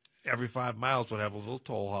 Every 5 miles would have a little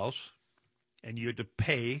toll house, and you had to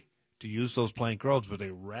pay to use those plank roads, but they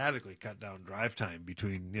radically cut down drive time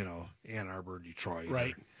between, Ann Arbor and Detroit.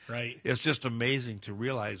 Right, right. It's just amazing to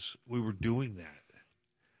realize we were doing that.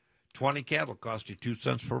 20 cattle cost you 2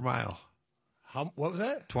 cents per mile. What was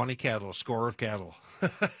that? 20 cattle, a score of cattle.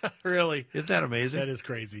 Really? Isn't that amazing? That is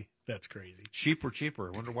crazy. That's crazy. Sheep were cheaper.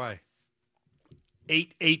 I wonder why.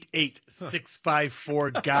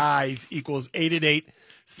 888-654-GUYS equals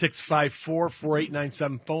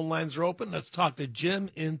 888-654-4897. Phone lines are open. Let's talk to Jim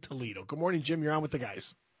in Toledo. Good morning, Jim. You're on with the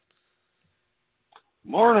guys.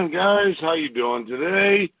 Morning, guys. How you doing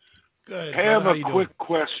today? Good. I have a quick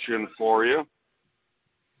question for you.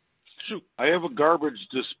 Shoot. I have a garbage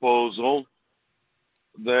disposal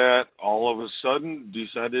that all of a sudden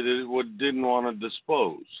decided it didn't want to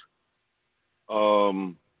dispose.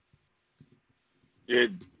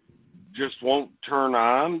 It just won't turn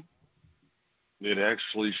on. It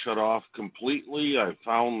actually shut off completely. I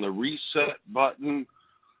found the reset button.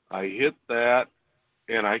 I hit that,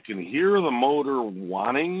 and I can hear the motor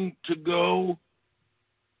wanting to go,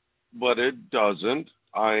 but it doesn't.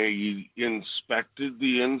 I inspected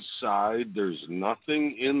the inside. There's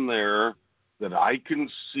nothing in there that I can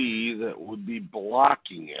see that would be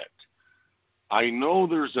blocking it. I know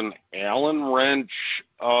there's an Allen wrench,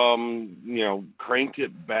 crank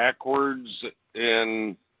it backwards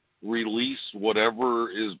and release whatever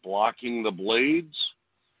is blocking the blades.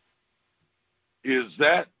 Is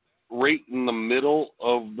that right in the middle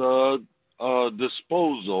of the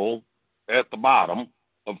disposal at the bottom,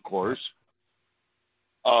 of course?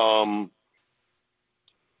 I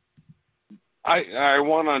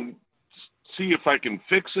want to see if I can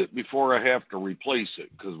fix it before I have to replace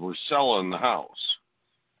it because we're selling the house.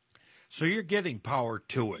 So you're getting power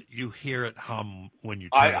to it. You hear it hum when you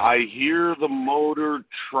turn I hear the motor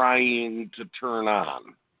trying to turn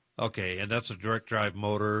on. Okay, and that's a direct drive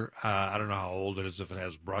motor. I don't know how old it is, if it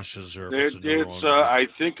has brushes or if it's a new one. I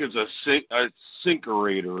think it's a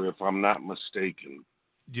Syncerator, if I'm not mistaken.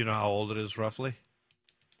 Do you know how old it is roughly?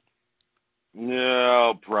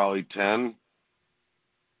 Yeah, probably 10.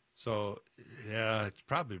 So, yeah, it's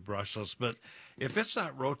probably brushless. But if it's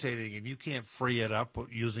not rotating and you can't free it up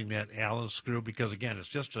using that Allen screw, because, again, it's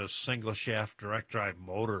just a single-shaft direct drive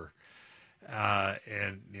motor,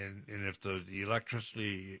 and if the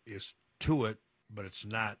electricity is to it, but it's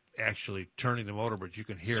not actually turning the motor, but you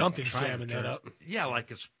can hear something's jamming that up. Yeah,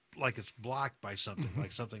 like it's blocked by something,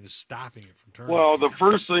 like something is stopping it from turning. Well, the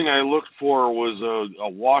first thing I looked for was a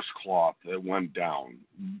washcloth that went down.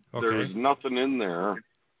 Okay. There was nothing in there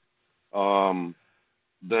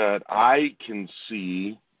that I can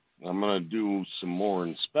see. I'm going to do some more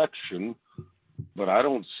inspection, but I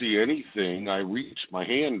don't see anything. I reached my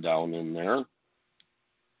hand down in there,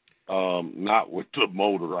 not with the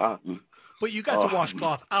motor on. But you got the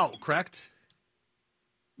washcloth out, correct?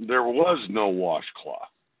 There was no washcloth.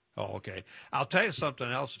 Oh, okay. I'll tell you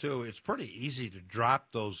something else, too. It's pretty easy to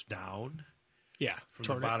drop those down. Yeah.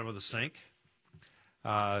 From the bottom of the sink.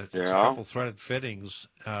 It's a couple threaded fittings,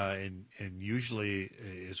 and usually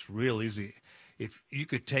it's real easy. If you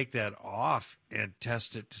could take that off and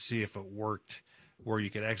test it to see if it worked, where you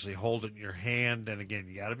could actually hold it in your hand. And again,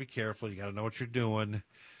 you got to be careful. You got to know what you're doing.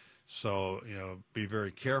 So, be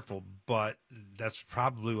very careful. But that's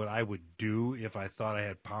probably what I would do if I thought I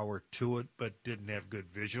had power to it, but didn't have good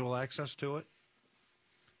visual access to it.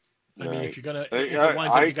 I mean, if you're gonna,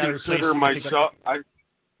 I consider myself.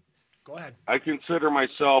 Go ahead. I consider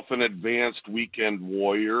myself an advanced weekend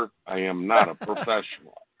warrior. I am not a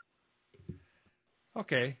professional.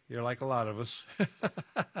 Okay, you're like a lot of us.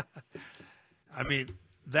 I mean,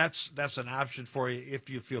 that's an option for you if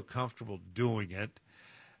you feel comfortable doing it.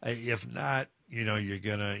 If not, you're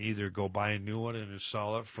gonna either go buy a new one and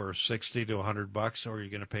install it for $60 to $100, or you're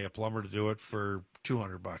gonna pay a plumber to do it for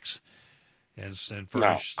 $200 and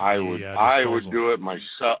furnish. No, I would do it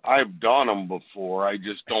myself. I've done them before. I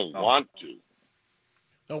just don't want to.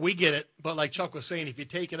 No, we get it. But like Chuck was saying, if you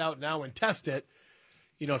take it out now and test it,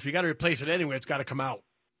 if you got to replace it anyway, it's got to come out.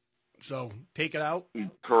 So take it out,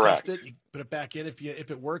 correct. Test it, you put it back in if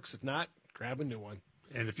it works. If not, grab a new one.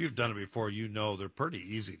 And if you've done it before, they're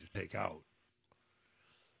pretty easy to take out.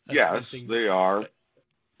 Yes, they are.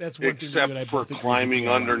 That's one thing that I both for climbing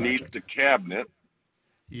underneath the cabinet.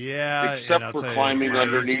 Yeah, except for climbing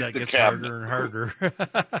underneath that the gets cabinet. harder and harder.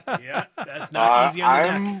 Yeah, that's not easy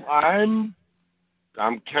on the neck.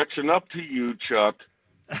 I'm catching up to you, Chuck.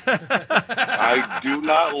 I do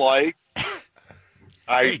not like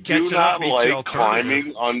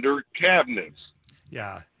climbing under cabinets.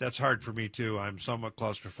 Yeah, that's hard for me too. I'm somewhat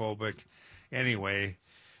claustrophobic anyway.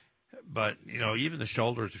 But, even the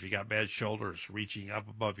shoulders, if you got bad shoulders, reaching up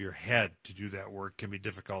above your head to do that work can be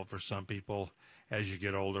difficult for some people as you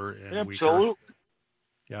get older and weaker. Absolutely.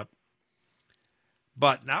 Yep.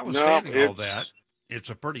 But notwithstanding all that, it's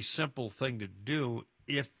a pretty simple thing to do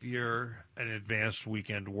if you're an advanced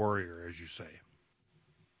weekend warrior, as you say.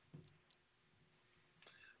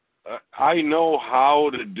 I know how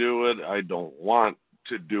to do it. I don't want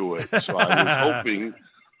to do it. So I was hoping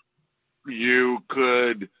you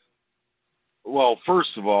could. Well,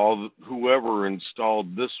 first of all, whoever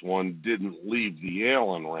installed this one didn't leave the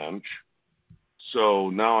Allen wrench.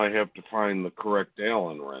 So now I have to find the correct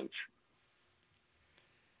Allen wrench.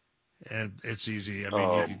 And it's easy. I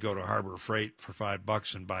mean, you could go to Harbor Freight for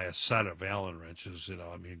 $5 and buy a set of Allen wrenches.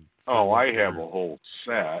 I have a whole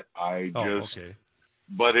set. Okay.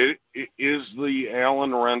 But is the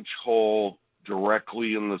Allen wrench hole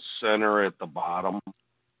directly in the center at the bottom?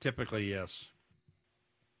 Typically, yes.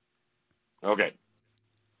 Okay.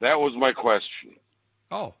 That was my question.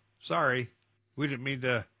 Oh, sorry. We didn't mean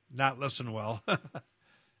to not listen well.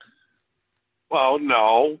 Well,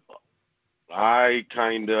 no. I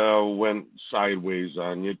kind of went sideways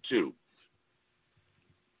on you, too.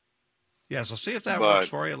 Yeah, so see if that works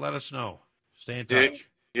for you. Let us know. Stay in touch.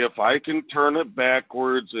 If I can turn it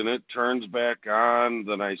backwards and it turns back on,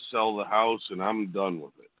 then I sell the house and I'm done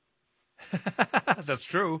with it. That's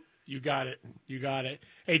true. You got it.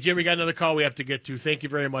 Hey, Jim, we got another call we have to get to. Thank you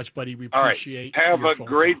very much, buddy. We appreciate it. Have a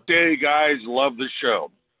great day, guys. Love the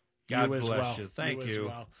show. God bless you. Thank you.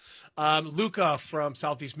 Luca from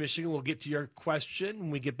Southeast Michigan will get to your question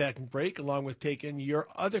when we get back in break, along with taking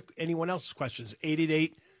anyone else's questions.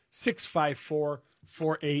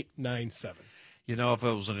 888-654-4897. If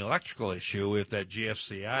it was an electrical issue, if that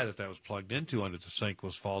GFCI that was plugged into under the sink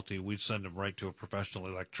was faulty, we'd send them right to a professional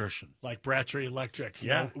electrician. Like Bratcher Electric.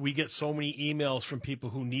 Yeah. We get so many emails from people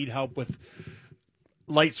who need help with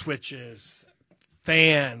light switches,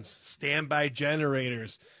 fans, standby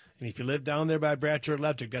generators. And if you live down there by Bratcher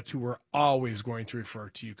Electric, that's who we're always going to refer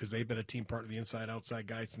to you because they've been a team partner of the Inside Outside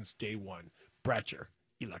guy since day one. Bratcher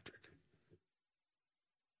Electric.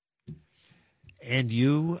 And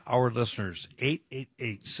you, our listeners,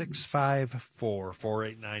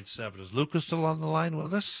 888-654-4897. Is Lucas still on the line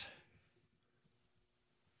with us?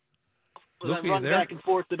 Well, I run back and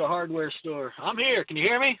forth to the hardware store. I'm here. Can you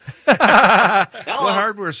hear me? What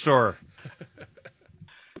hardware store?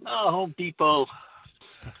 Home Depot.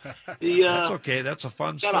 That's okay. That's a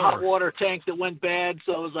fun store. Got a hot water tank that went bad,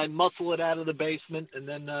 so as I muscle it out of the basement and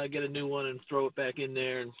then get a new one and throw it back in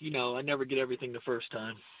there. And, I never get everything the first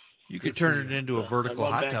time. You could turn it into a vertical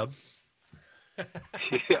hot tub.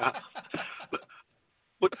 Yeah.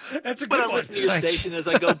 But that's a good one. I listen to your station as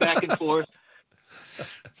I go back and forth.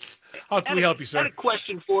 How can we help you, sir? I had a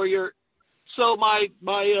question for you. So my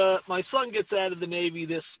son gets out of the Navy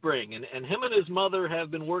this spring, and him and his mother have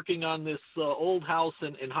been working on this old house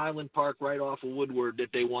in Highland Park right off of Woodward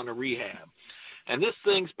that they want to rehab. And this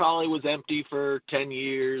thing's probably was empty for 10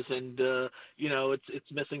 years, and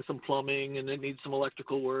it's missing some plumbing, and it needs some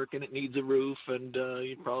electrical work, and it needs a roof, and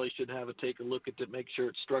you probably should take a look at it, make sure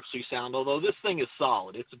it's structurally sound. Although this thing is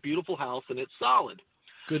solid, it's a beautiful house and it's solid.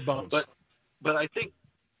 Good bones. But I think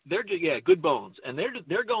they're good bones, and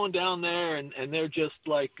they're going down there, and they're just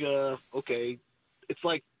like okay, it's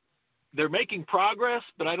like they're making progress,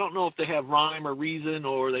 but I don't know if they have rhyme or reason,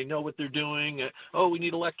 or they know what they're doing. We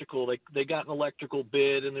need electrical. They got an electrical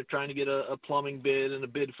bid, and they're trying to get a plumbing bid and a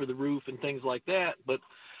bid for the roof and things like that. But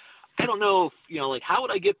I don't know if, how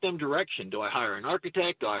would I get them direction? Do I hire an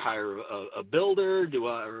architect? Do I hire a builder? Do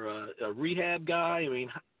I hire a rehab guy?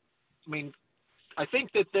 I mean, I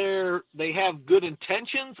think that they have good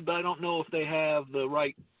intentions, but I don't know if they have the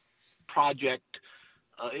right project,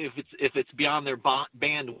 if it's beyond their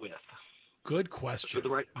bandwidth. Good question. For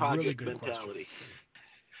the right project really good mentality.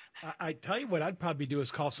 Question. I tell you what I'd probably do is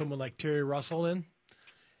call someone like Terry Russell in,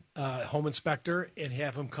 home inspector, and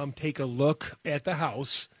have him come take a look at the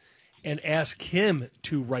house and ask him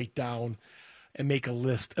to write down and make a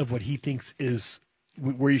list of what he thinks is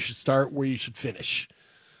where you should start, where you should finish.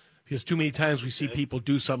 Because too many times we see people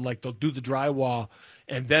do something like they'll do the drywall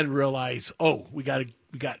and then realize, we got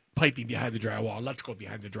piping behind the drywall, electrical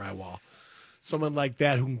behind the drywall. Someone like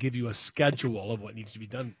that who can give you a schedule of what needs to be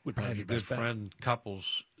done would probably be a good friend,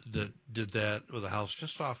 couples that did that with a house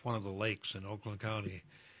just off one of the lakes in Oakland County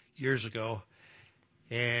years ago.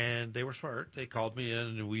 And they were smart. They called me in,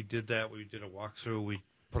 and we did that. We did a walkthrough. We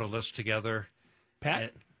put a list together.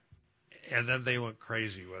 Pat? and then they went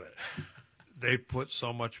crazy with it. They put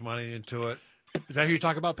so much money into it. Is that who you're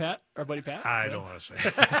talking about, Pat? Our buddy Pat? I don't want to say.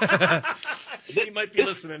 He might be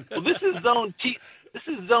listening. Well, this is zone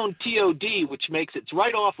TOD, which makes it's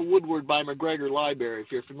right off of Woodward by McGregor Library.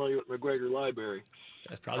 If you're familiar with McGregor Library,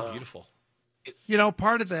 that's probably beautiful.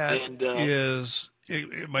 Part of that is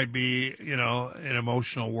it might be an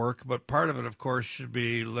emotional work, but part of it, of course, should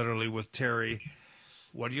be literally with Terry.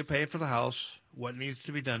 What do you pay for the house? What needs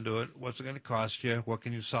to be done to it? What's it going to cost you? What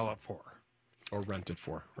can you sell it for? Or rent it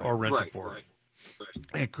for. Right. Or rent it for. Right.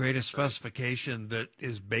 And create a specification that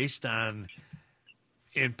is based on,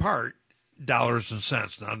 in part, dollars and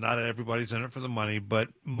cents. Now, not everybody's in it for the money, but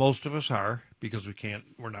most of us are because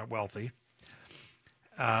we're not wealthy.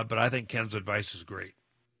 But I think Ken's advice is great.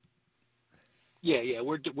 Yeah,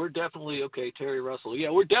 we're definitely okay, Terry Russell. Yeah,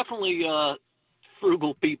 we're definitely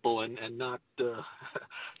frugal people and not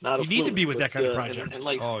not. You need to be with that kind of project. And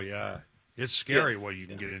oh yeah, it's scary what you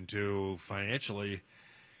can get into financially.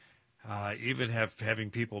 Even having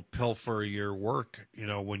people pilfer your work,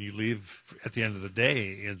 when you leave at the end of the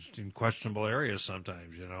day in questionable areas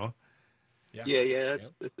sometimes, Yeah,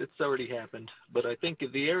 it's already happened. But I think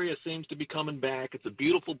the area seems to be coming back. It's a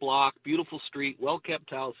beautiful block, beautiful street, well-kept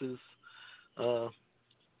houses.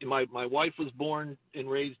 My wife was born and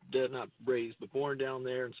raised, not raised, but born down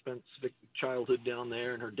there and spent childhood down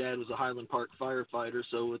there. And her dad was a Highland Park firefighter.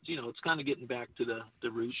 So it's kind of getting back to the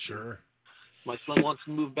roots. Sure. My son wants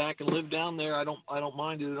to move back and live down there. I don't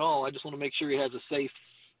mind it at all. I just want to make sure he has a safe,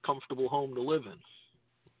 comfortable home to live in.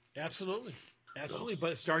 Absolutely.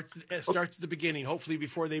 But it starts at the beginning. Hopefully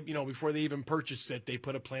before they even purchased it, they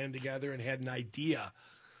put a plan together and had an idea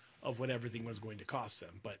of what everything was going to cost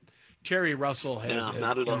them. But Terry Russell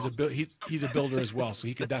he's a builder as well, so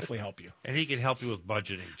he can definitely help you. And he can help you with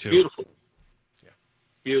budgeting too. Beautiful. Yeah.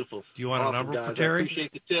 Beautiful. Do you want a number guys. for Terry? I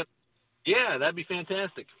appreciate the tip. Yeah, that'd be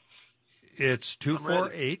fantastic. It's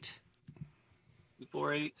 248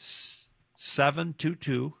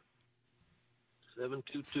 722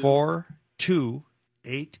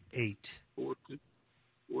 4288.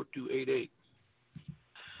 4288.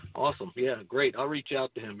 Awesome. Yeah, great. I'll reach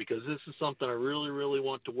out to him because this is something I really, really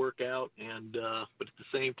want to work out. And but at the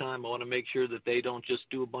same time, I want to make sure that they don't just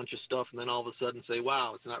do a bunch of stuff and then all of a sudden say,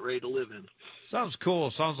 wow, it's not ready to live in. Sounds cool.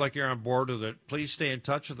 Sounds like you're on board with it. Please stay in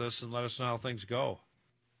touch with us and let us know how things go.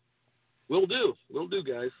 Will do,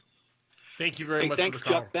 guys. Thank you very much thanks, for the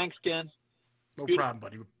call. Chuck. Thanks, Ken. No problem,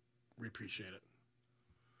 buddy. We appreciate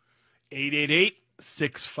it.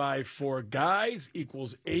 888-654-GUYS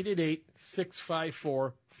equals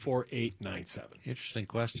 888-654-4897. Interesting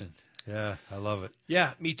question. Yeah, I love it.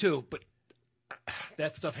 Yeah, me too. But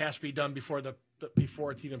that stuff has to be done before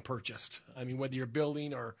it's even purchased. I mean, whether you're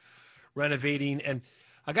building or renovating. And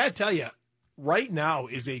I got to tell you, right now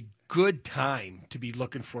is a good time to be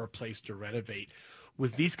looking for a place to renovate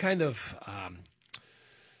with these kind of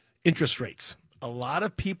interest rates. A lot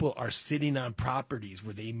of people are sitting on properties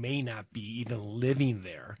where they may not be even living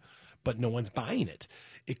there, but no one's buying it.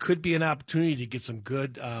 It could be an opportunity to get some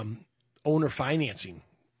good owner financing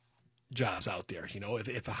jobs out there. You know,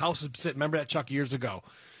 if a house is sitting, remember that, Chuck, years ago,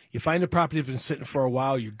 you find a property that's been sitting for a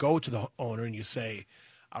while, you go to the owner and you say,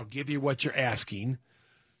 I'll give you what you're asking,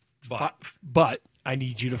 but I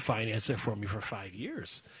need you to finance it for me for 5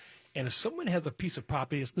 years. And if someone has a piece of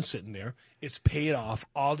property that's been sitting there, it's paid off,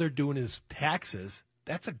 all they're doing is taxes,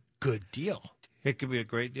 that's a good deal. It could be a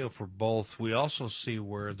great deal for both. We also see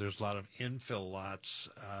where there's a lot of infill lots.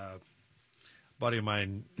 Buddy of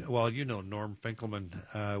mine, well, you know Norm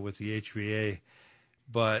Finkelman with the HVA,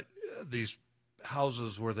 but these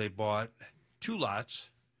houses where they bought 2 lots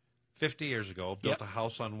 50 years ago, built a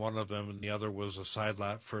house on one of them, and the other was a side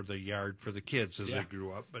lot for the yard for the kids as they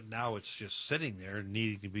grew up. But now it's just sitting there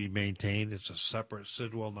needing to be maintained. It's a separate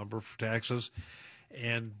Sidwell number for taxes,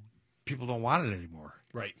 and people don't want it anymore.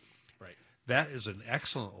 Right. That is an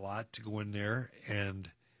excellent lot to go in there and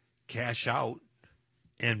cash out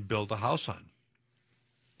and build a house on.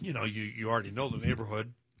 You know, you already know the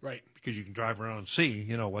neighborhood. Right. Because you can drive around and see,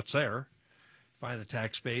 you know, what's there, find the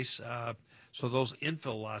tax base. So those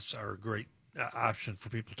infill lots are a great option for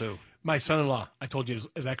people, too. My son-in-law, I told you,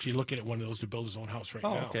 is actually looking at one of those to build his own house right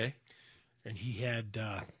now. Oh, okay. And he had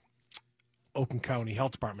Oakland County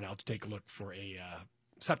Health Department out to take a look for a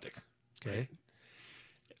septic. Okay.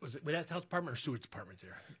 Was it that health department or sewage department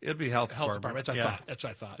there? It'd be health department. That's what I thought. That's what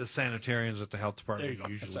I thought. The sanitarians at the health department There you go.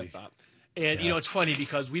 usually. That's what I thought. And you know, it's funny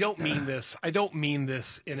because we don't mean this. I don't mean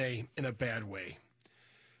this in a bad way.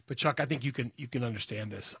 But Chuck, I think you can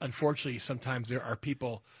understand this. Unfortunately, sometimes there are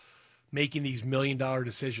people making these $1 million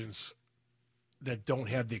decisions that don't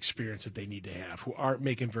have the experience that they need to have, who aren't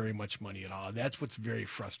making very much money at all. And that's what's very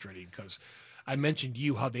frustrating, because I mentioned to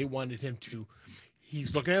you how they wanted him to.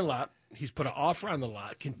 He's looking at a lot. He's put an offer on the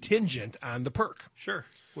lot contingent on the perk. Sure,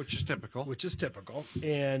 which is typical.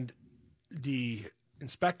 And the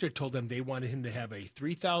inspector told them they wanted him to have a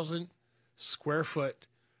 3,000 square foot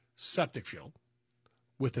septic field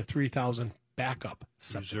with a 3,000 backup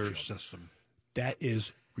septic reserve field. system. That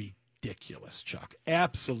is ridiculous, Chuck.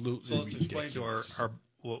 Absolutely so let's ridiculous. explain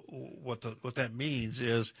to what that means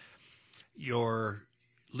is your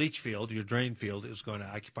leach field, your drain field, is going to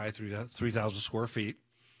occupy 3,000 square feet.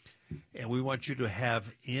 And we want you to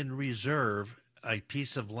have in reserve a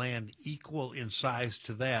piece of land equal in size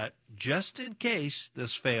to that, just in case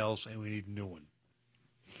this fails and we need a new one.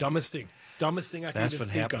 Dumbest thing I can That's even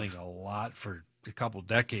been think happening of. a lot for a couple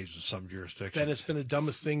decades in some jurisdictions. That it's been the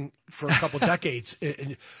dumbest thing for a couple decades.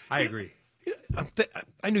 I agree.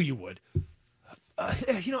 I knew you would.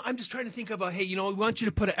 I'm just trying to think about, hey, we want you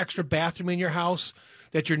to put an extra bathroom in your house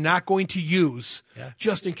that you're not going to use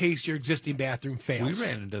just in case your existing bathroom fails. We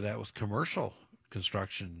ran into that with commercial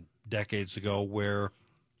construction decades ago, where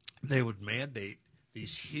they would mandate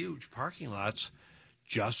these huge parking lots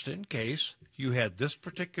just in case you had this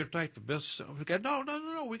particular type of business. We got,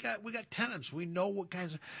 no. We got tenants. We know what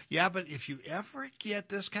kinds of. Yeah, but if you ever get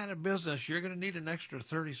this kind of business, you're going to need an extra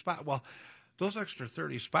 30 spots. Well, those extra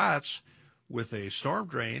 30 spots with a storm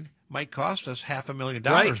drain might cost us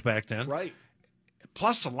 $500,000 back then. Right.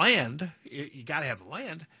 Plus the land, you got to have the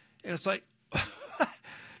land. And it's like,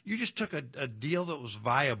 you just took a deal that was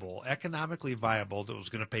viable, economically viable, that was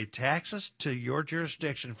going to pay taxes to your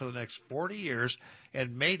jurisdiction for the next 40 years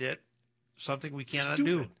and made it something we cannot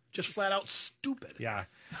do. Just flat out stupid. Yeah.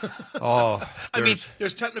 Oh, I mean,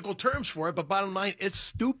 there's technical terms for it, but bottom line, it's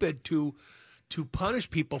stupid to punish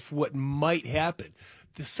people for what might happen.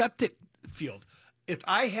 The septic field. If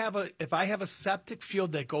I have a septic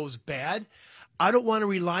field that goes bad, I don't want to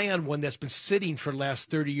rely on one that's been sitting for the last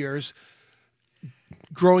 30 years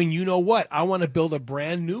growing what. I want to build a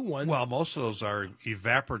brand new one. Well, most of those are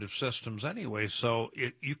evaporative systems anyway, so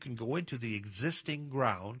you can go into the existing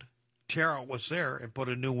ground, tear out what's there, and put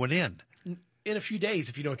a new one in a few days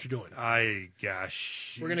if you know what you're doing.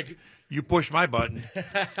 You push my button.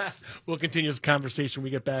 We'll continue this conversation when we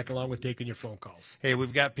get back, along with taking your phone calls. Hey,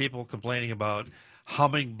 we've got people complaining about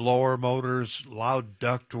humming blower motors, loud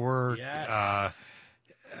ductwork,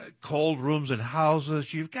 cold rooms in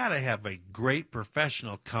houses. You've got to have a great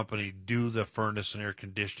professional company do the furnace and air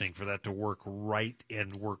conditioning for that to work right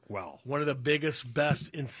and work well. One of the biggest,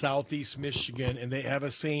 best in Southeast Michigan, and they have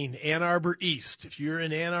a saying, Ann Arbor East. If you're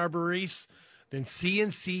in Ann Arbor East, then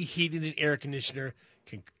CNC Heating and Air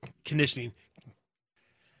Conditioning.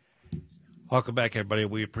 Welcome back, everybody.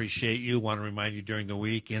 We appreciate you. Want to remind you during the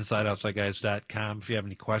week, InsideOutsideGuys.com. If you have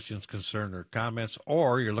any questions, concerns, or comments,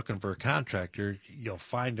 or you're looking for a contractor, you'll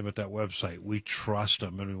find them at that website. We trust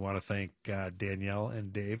them, and we want to thank Danielle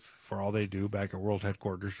and Dave for all they do back at World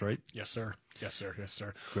Headquarters, right? Yes, sir.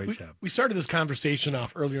 Great job. We started this conversation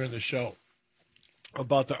off earlier in the show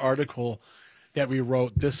about the article that we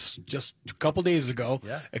wrote this just a couple days ago.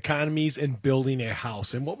 Yeah. Economies in building a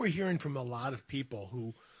house, and what we're hearing from a lot of people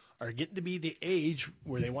who are getting to be the age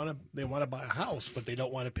where they want to buy a house, but they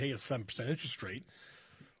don't want to pay a 7% interest rate.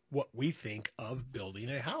 What we think of building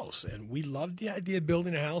a house, and we love the idea of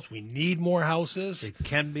building a house. We need more houses. It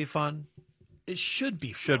can be fun. It should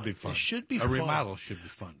be fun. It should be a fun. remodel should be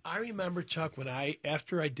fun. I remember, Chuck, when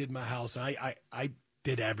after I did my house, I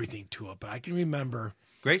did everything to it, but I can remember.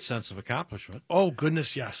 Great sense of accomplishment. Oh,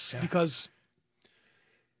 goodness, yes. Yeah. Because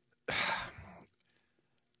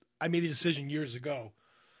I made a decision years ago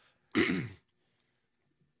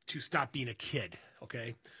to stop being a kid,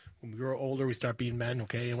 okay? When we grow older, we start being men,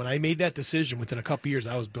 okay? And when I made that decision, within a couple of years,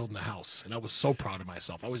 I was building a house, and I was so proud of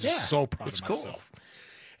myself. I was just so proud of myself.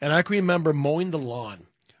 And I can remember mowing the lawn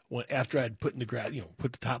after I had put in the grass,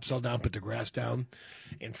 put the topsoil down, put the grass down,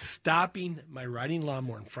 and stopping my riding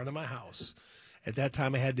lawnmower in front of my house. At that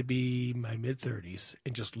time, I had to be my mid-30s,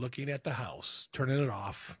 and just looking at the house, turning it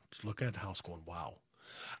off, just looking at the house going, wow.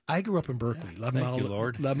 I grew up in Berkeley, 11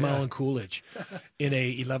 Mile and Coolidge, in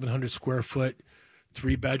a 1,100 square foot,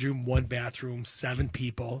 3-bedroom, 1-bathroom, 7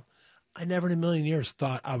 people. I never in a million years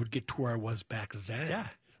thought I would get to where I was back then,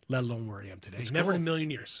 let alone where I am today. It's never cool. in a million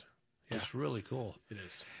years. Yeah. It's really cool. It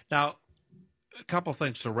is. Now, a couple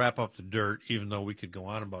things to wrap up the dirt, even though we could go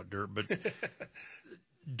on about dirt, but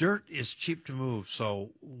dirt is cheap to move.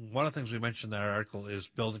 So one of the things we mentioned in that article is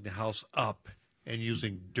building the house up and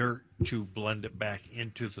using dirt to blend it back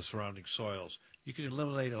into the surrounding soils. You can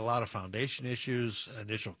eliminate a lot of foundation issues,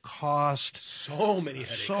 initial cost. So many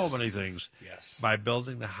headaches. So many things. Yes. By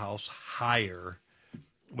building the house higher,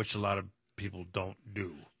 which a lot of people don't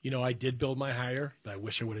do. I did build my higher, but I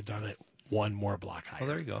wish I would have done it one more block higher. Oh,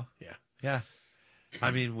 there you go. Yeah. Yeah. I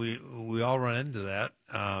mean, we all run into that,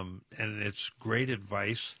 and it's great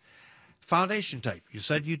advice. Foundation type. You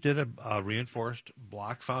said you did a reinforced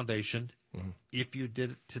block foundation. Mm-hmm. If you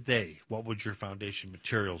did it today, what would your foundation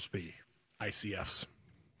materials be? ICFs.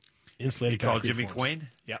 Insulated called concrete Jimmy forms. Quain?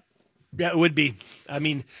 Yep. Yeah, it would be. I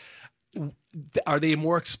mean, are they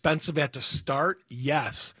more expensive at the start?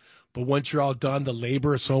 Yes. But once you're all done, the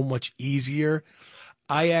labor is so much easier.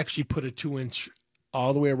 I actually put a 2-inch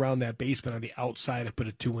all the way around that basement. On the outside, I put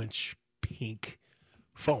a 2-inch pink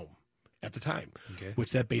foam at the time,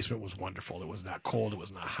 which that basement was wonderful. It was not cold. It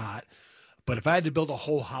was not hot. But if I had to build a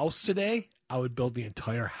whole house today, I would build the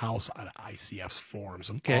entire house out of ICF's forms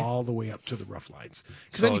all the way up to the rough lines.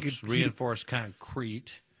 So then it's reinforced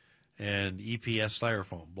concrete and EPS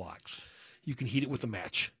styrofoam blocks. You can heat it with a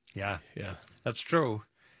match. Yeah. Yeah. That's true.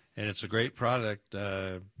 And it's a great product.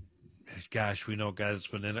 Gosh, we know a guy that's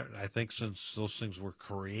been in it, I think, since those things were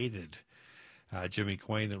created. Jimmy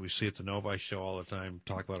Quain, that we see at the Novi show all the time,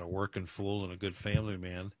 talk about a working fool and a good family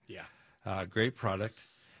man. Yeah. Great product.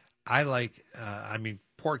 I like,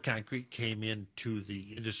 poured concrete came into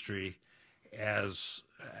the industry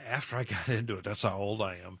after I got into it. That's how old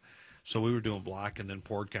I am. So we were doing block and then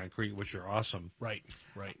poured concrete, which are awesome. Right.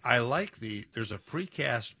 I like there's a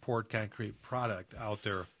precast poured concrete product out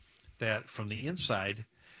there that from the inside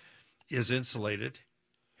is insulated,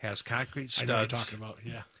 has concrete studs. I know what you're talking about,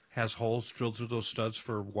 yeah. Has holes drilled through those studs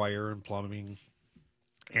for wire and plumbing.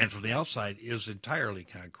 And from the outside is entirely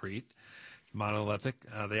concrete, monolithic.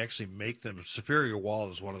 They actually make them. Superior Wall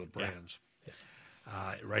is one of the brands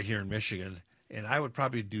right here in Michigan. And I would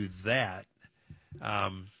probably do that.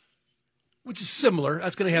 Which is similar.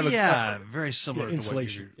 That's going to have very similar to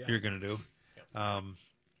what you're going to do. Yeah.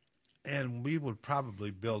 And we would probably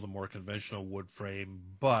build a more conventional wood frame,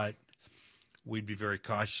 but we'd be very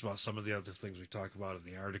cautious about some of the other things we talk about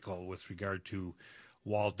in the article with regard to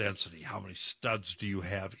wall density. How many studs do you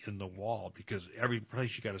have in the wall? Because every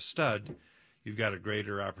place you got a stud, you've got a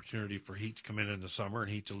greater opportunity for heat to come in the summer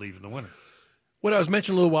and heat to leave in the winter. What I was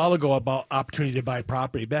mentioning a little while ago about opportunity to buy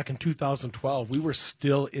property, back in 2012, we were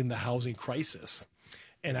still in the housing crisis.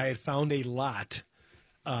 And I had found a lot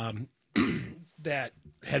that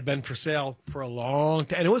had been for sale for a long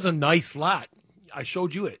time. And it was a nice lot. I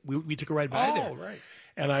showed you it. We took a ride by there. Oh, right.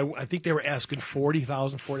 And I think they were asking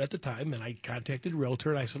 $40,000 for it at the time. And I contacted a realtor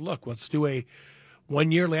and I said, look, let's do a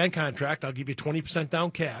 1-year land contract. I'll give you 20%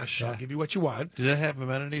 down cash. I'll give you what you want. Did it have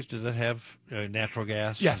amenities? Did it have natural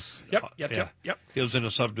gas? Yes. Yep. It was in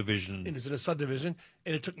a subdivision. It was in a subdivision.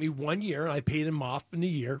 And it took me 1 year. And I paid him off in a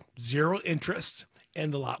year, 0 interest.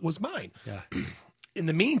 And the lot was mine. Yeah. In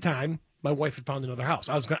the meantime, my wife had found another house.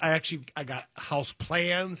 I got house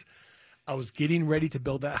plans. I was getting ready to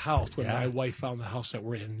build that house when my wife found the house that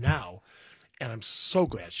we're in now. And I'm so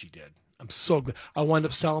glad she did. I'm so glad. I wound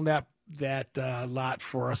up selling that lot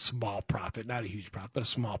for a small profit, not a huge profit, but a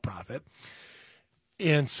small profit,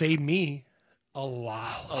 and saved me A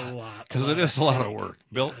lot. Because it is a lot of work.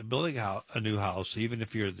 Building out a new house, even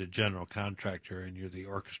if you're the general contractor and you're the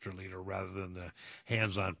orchestra leader rather than the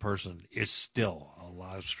hands-on person, is still a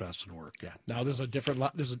lot of stress and work. Yeah. Now there's a different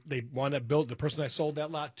lot. They want to build. The person I sold that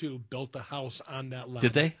lot to built a house on that lot.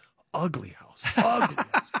 Did they? Ugly house. Ugly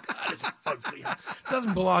house. God, it's an ugly house.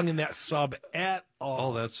 Doesn't belong in that sub at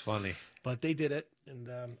all. Oh, that's funny. But they did it, and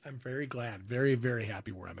I'm very glad. Very, very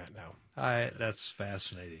happy where I'm at now. That's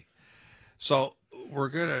fascinating. So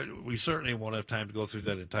we certainly won't have time to go through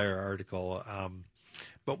that entire article,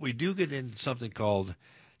 but we do get into something called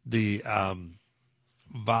the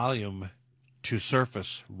volume to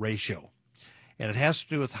surface ratio. And it has to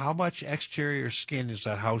do with how much exterior skin is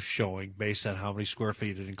that house showing based on how many square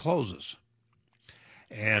feet it encloses.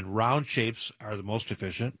 And round shapes are the most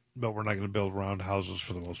efficient, but we're not going to build round houses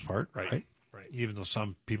for the most part, right? Even though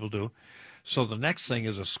some people do. So the next thing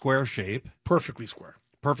is a square shape. Perfectly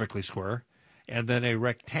square. And then a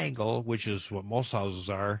rectangle, which is what most houses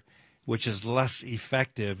are, which is less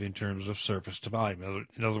effective in terms of surface to volume.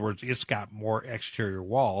 In other words, it's got more exterior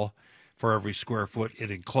wall for every square foot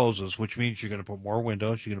it encloses, which means you're going to put more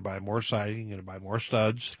windows, you're going to buy more siding, you're going to buy more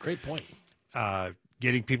studs. Great point.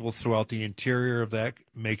 Getting people throughout the interior of that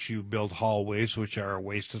makes you build hallways, which are a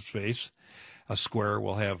waste of space. A square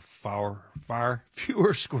will have far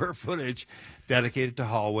fewer square footage dedicated to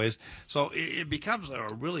hallways. So it becomes a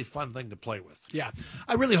really fun thing to play with. Yeah.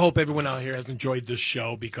 I really hope everyone out here has enjoyed this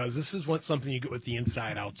show, because this is something you get with the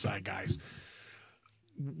Inside Outside guys.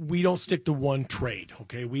 We don't stick to one trade,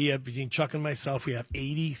 okay? We have, between Chuck and myself, we have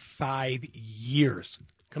 85 years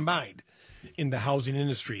combined in the housing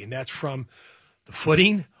industry. And that's from the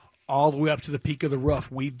footing all the way up to the peak of the roof.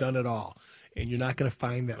 We've done it all. And you're not going to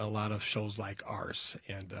find that in a lot of shows like ours.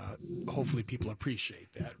 And hopefully people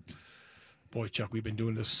appreciate that. Boy, Chuck, we've been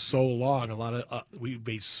doing this so long. We've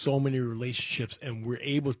made so many relationships, and we're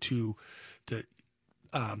able to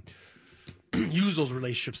use those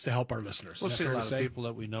relationships to help our listeners. We'll see a lot of people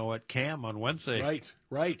that we know at CAM on Wednesday.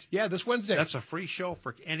 Right. Yeah, this Wednesday. That's a free show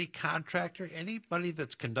for any contractor, anybody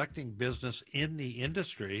that's conducting business in the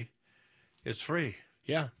industry. It's free.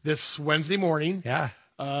 Yeah, this Wednesday morning. Yeah.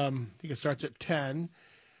 I think it starts at 10.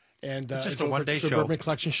 And it's just a one-day show. Suburban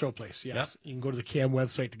Collection Showplace, yes. Yep. You can go to the CAM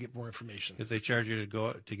website to get more information. If they charge you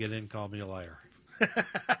to get in, call me a liar.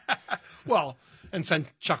 Well, and send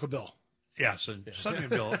Chuck a bill. Yes, and send me a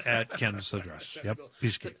bill at Ken's address. Yep,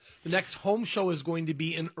 piece of cake. The next home show is going to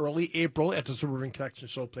be in early April at the Suburban Collection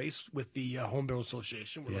Showplace with the Home Builders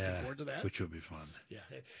Association. We're looking forward to that. Which will be fun. Yeah,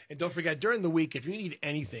 and don't forget, during the week, if you need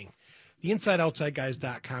anything, the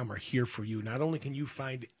InsideOutsideGuys.com are here for you. Not only can you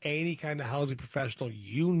find any kind of housing professional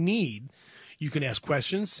you need, you can ask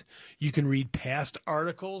questions. You can read past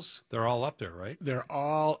articles. They're all up there, right? They're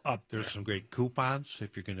all up there. There's some great coupons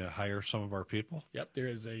if you're going to hire some of our people. Yep, there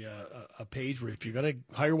is a page where if you're going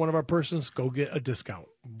to hire one of our persons, go get a discount.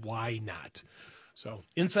 Why not? So,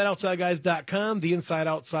 InsideOutsideGuys.com, the Inside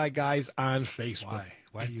Outside Guys on Facebook.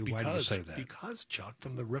 Why do you say that? Because, Chuck,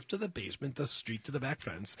 from the roof to the basement, the street to the back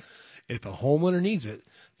fence, if a homeowner needs it,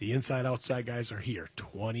 the Inside Outside Guys are here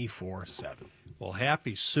 24/7. Well,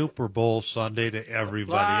 happy Super Bowl Sunday to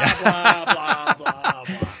everybody. Blah, blah, blah,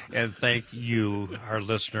 blah. And thank you, our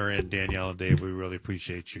listener, and Danielle and Dave. We really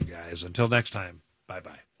appreciate you guys. Until next time,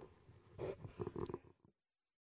 bye-bye.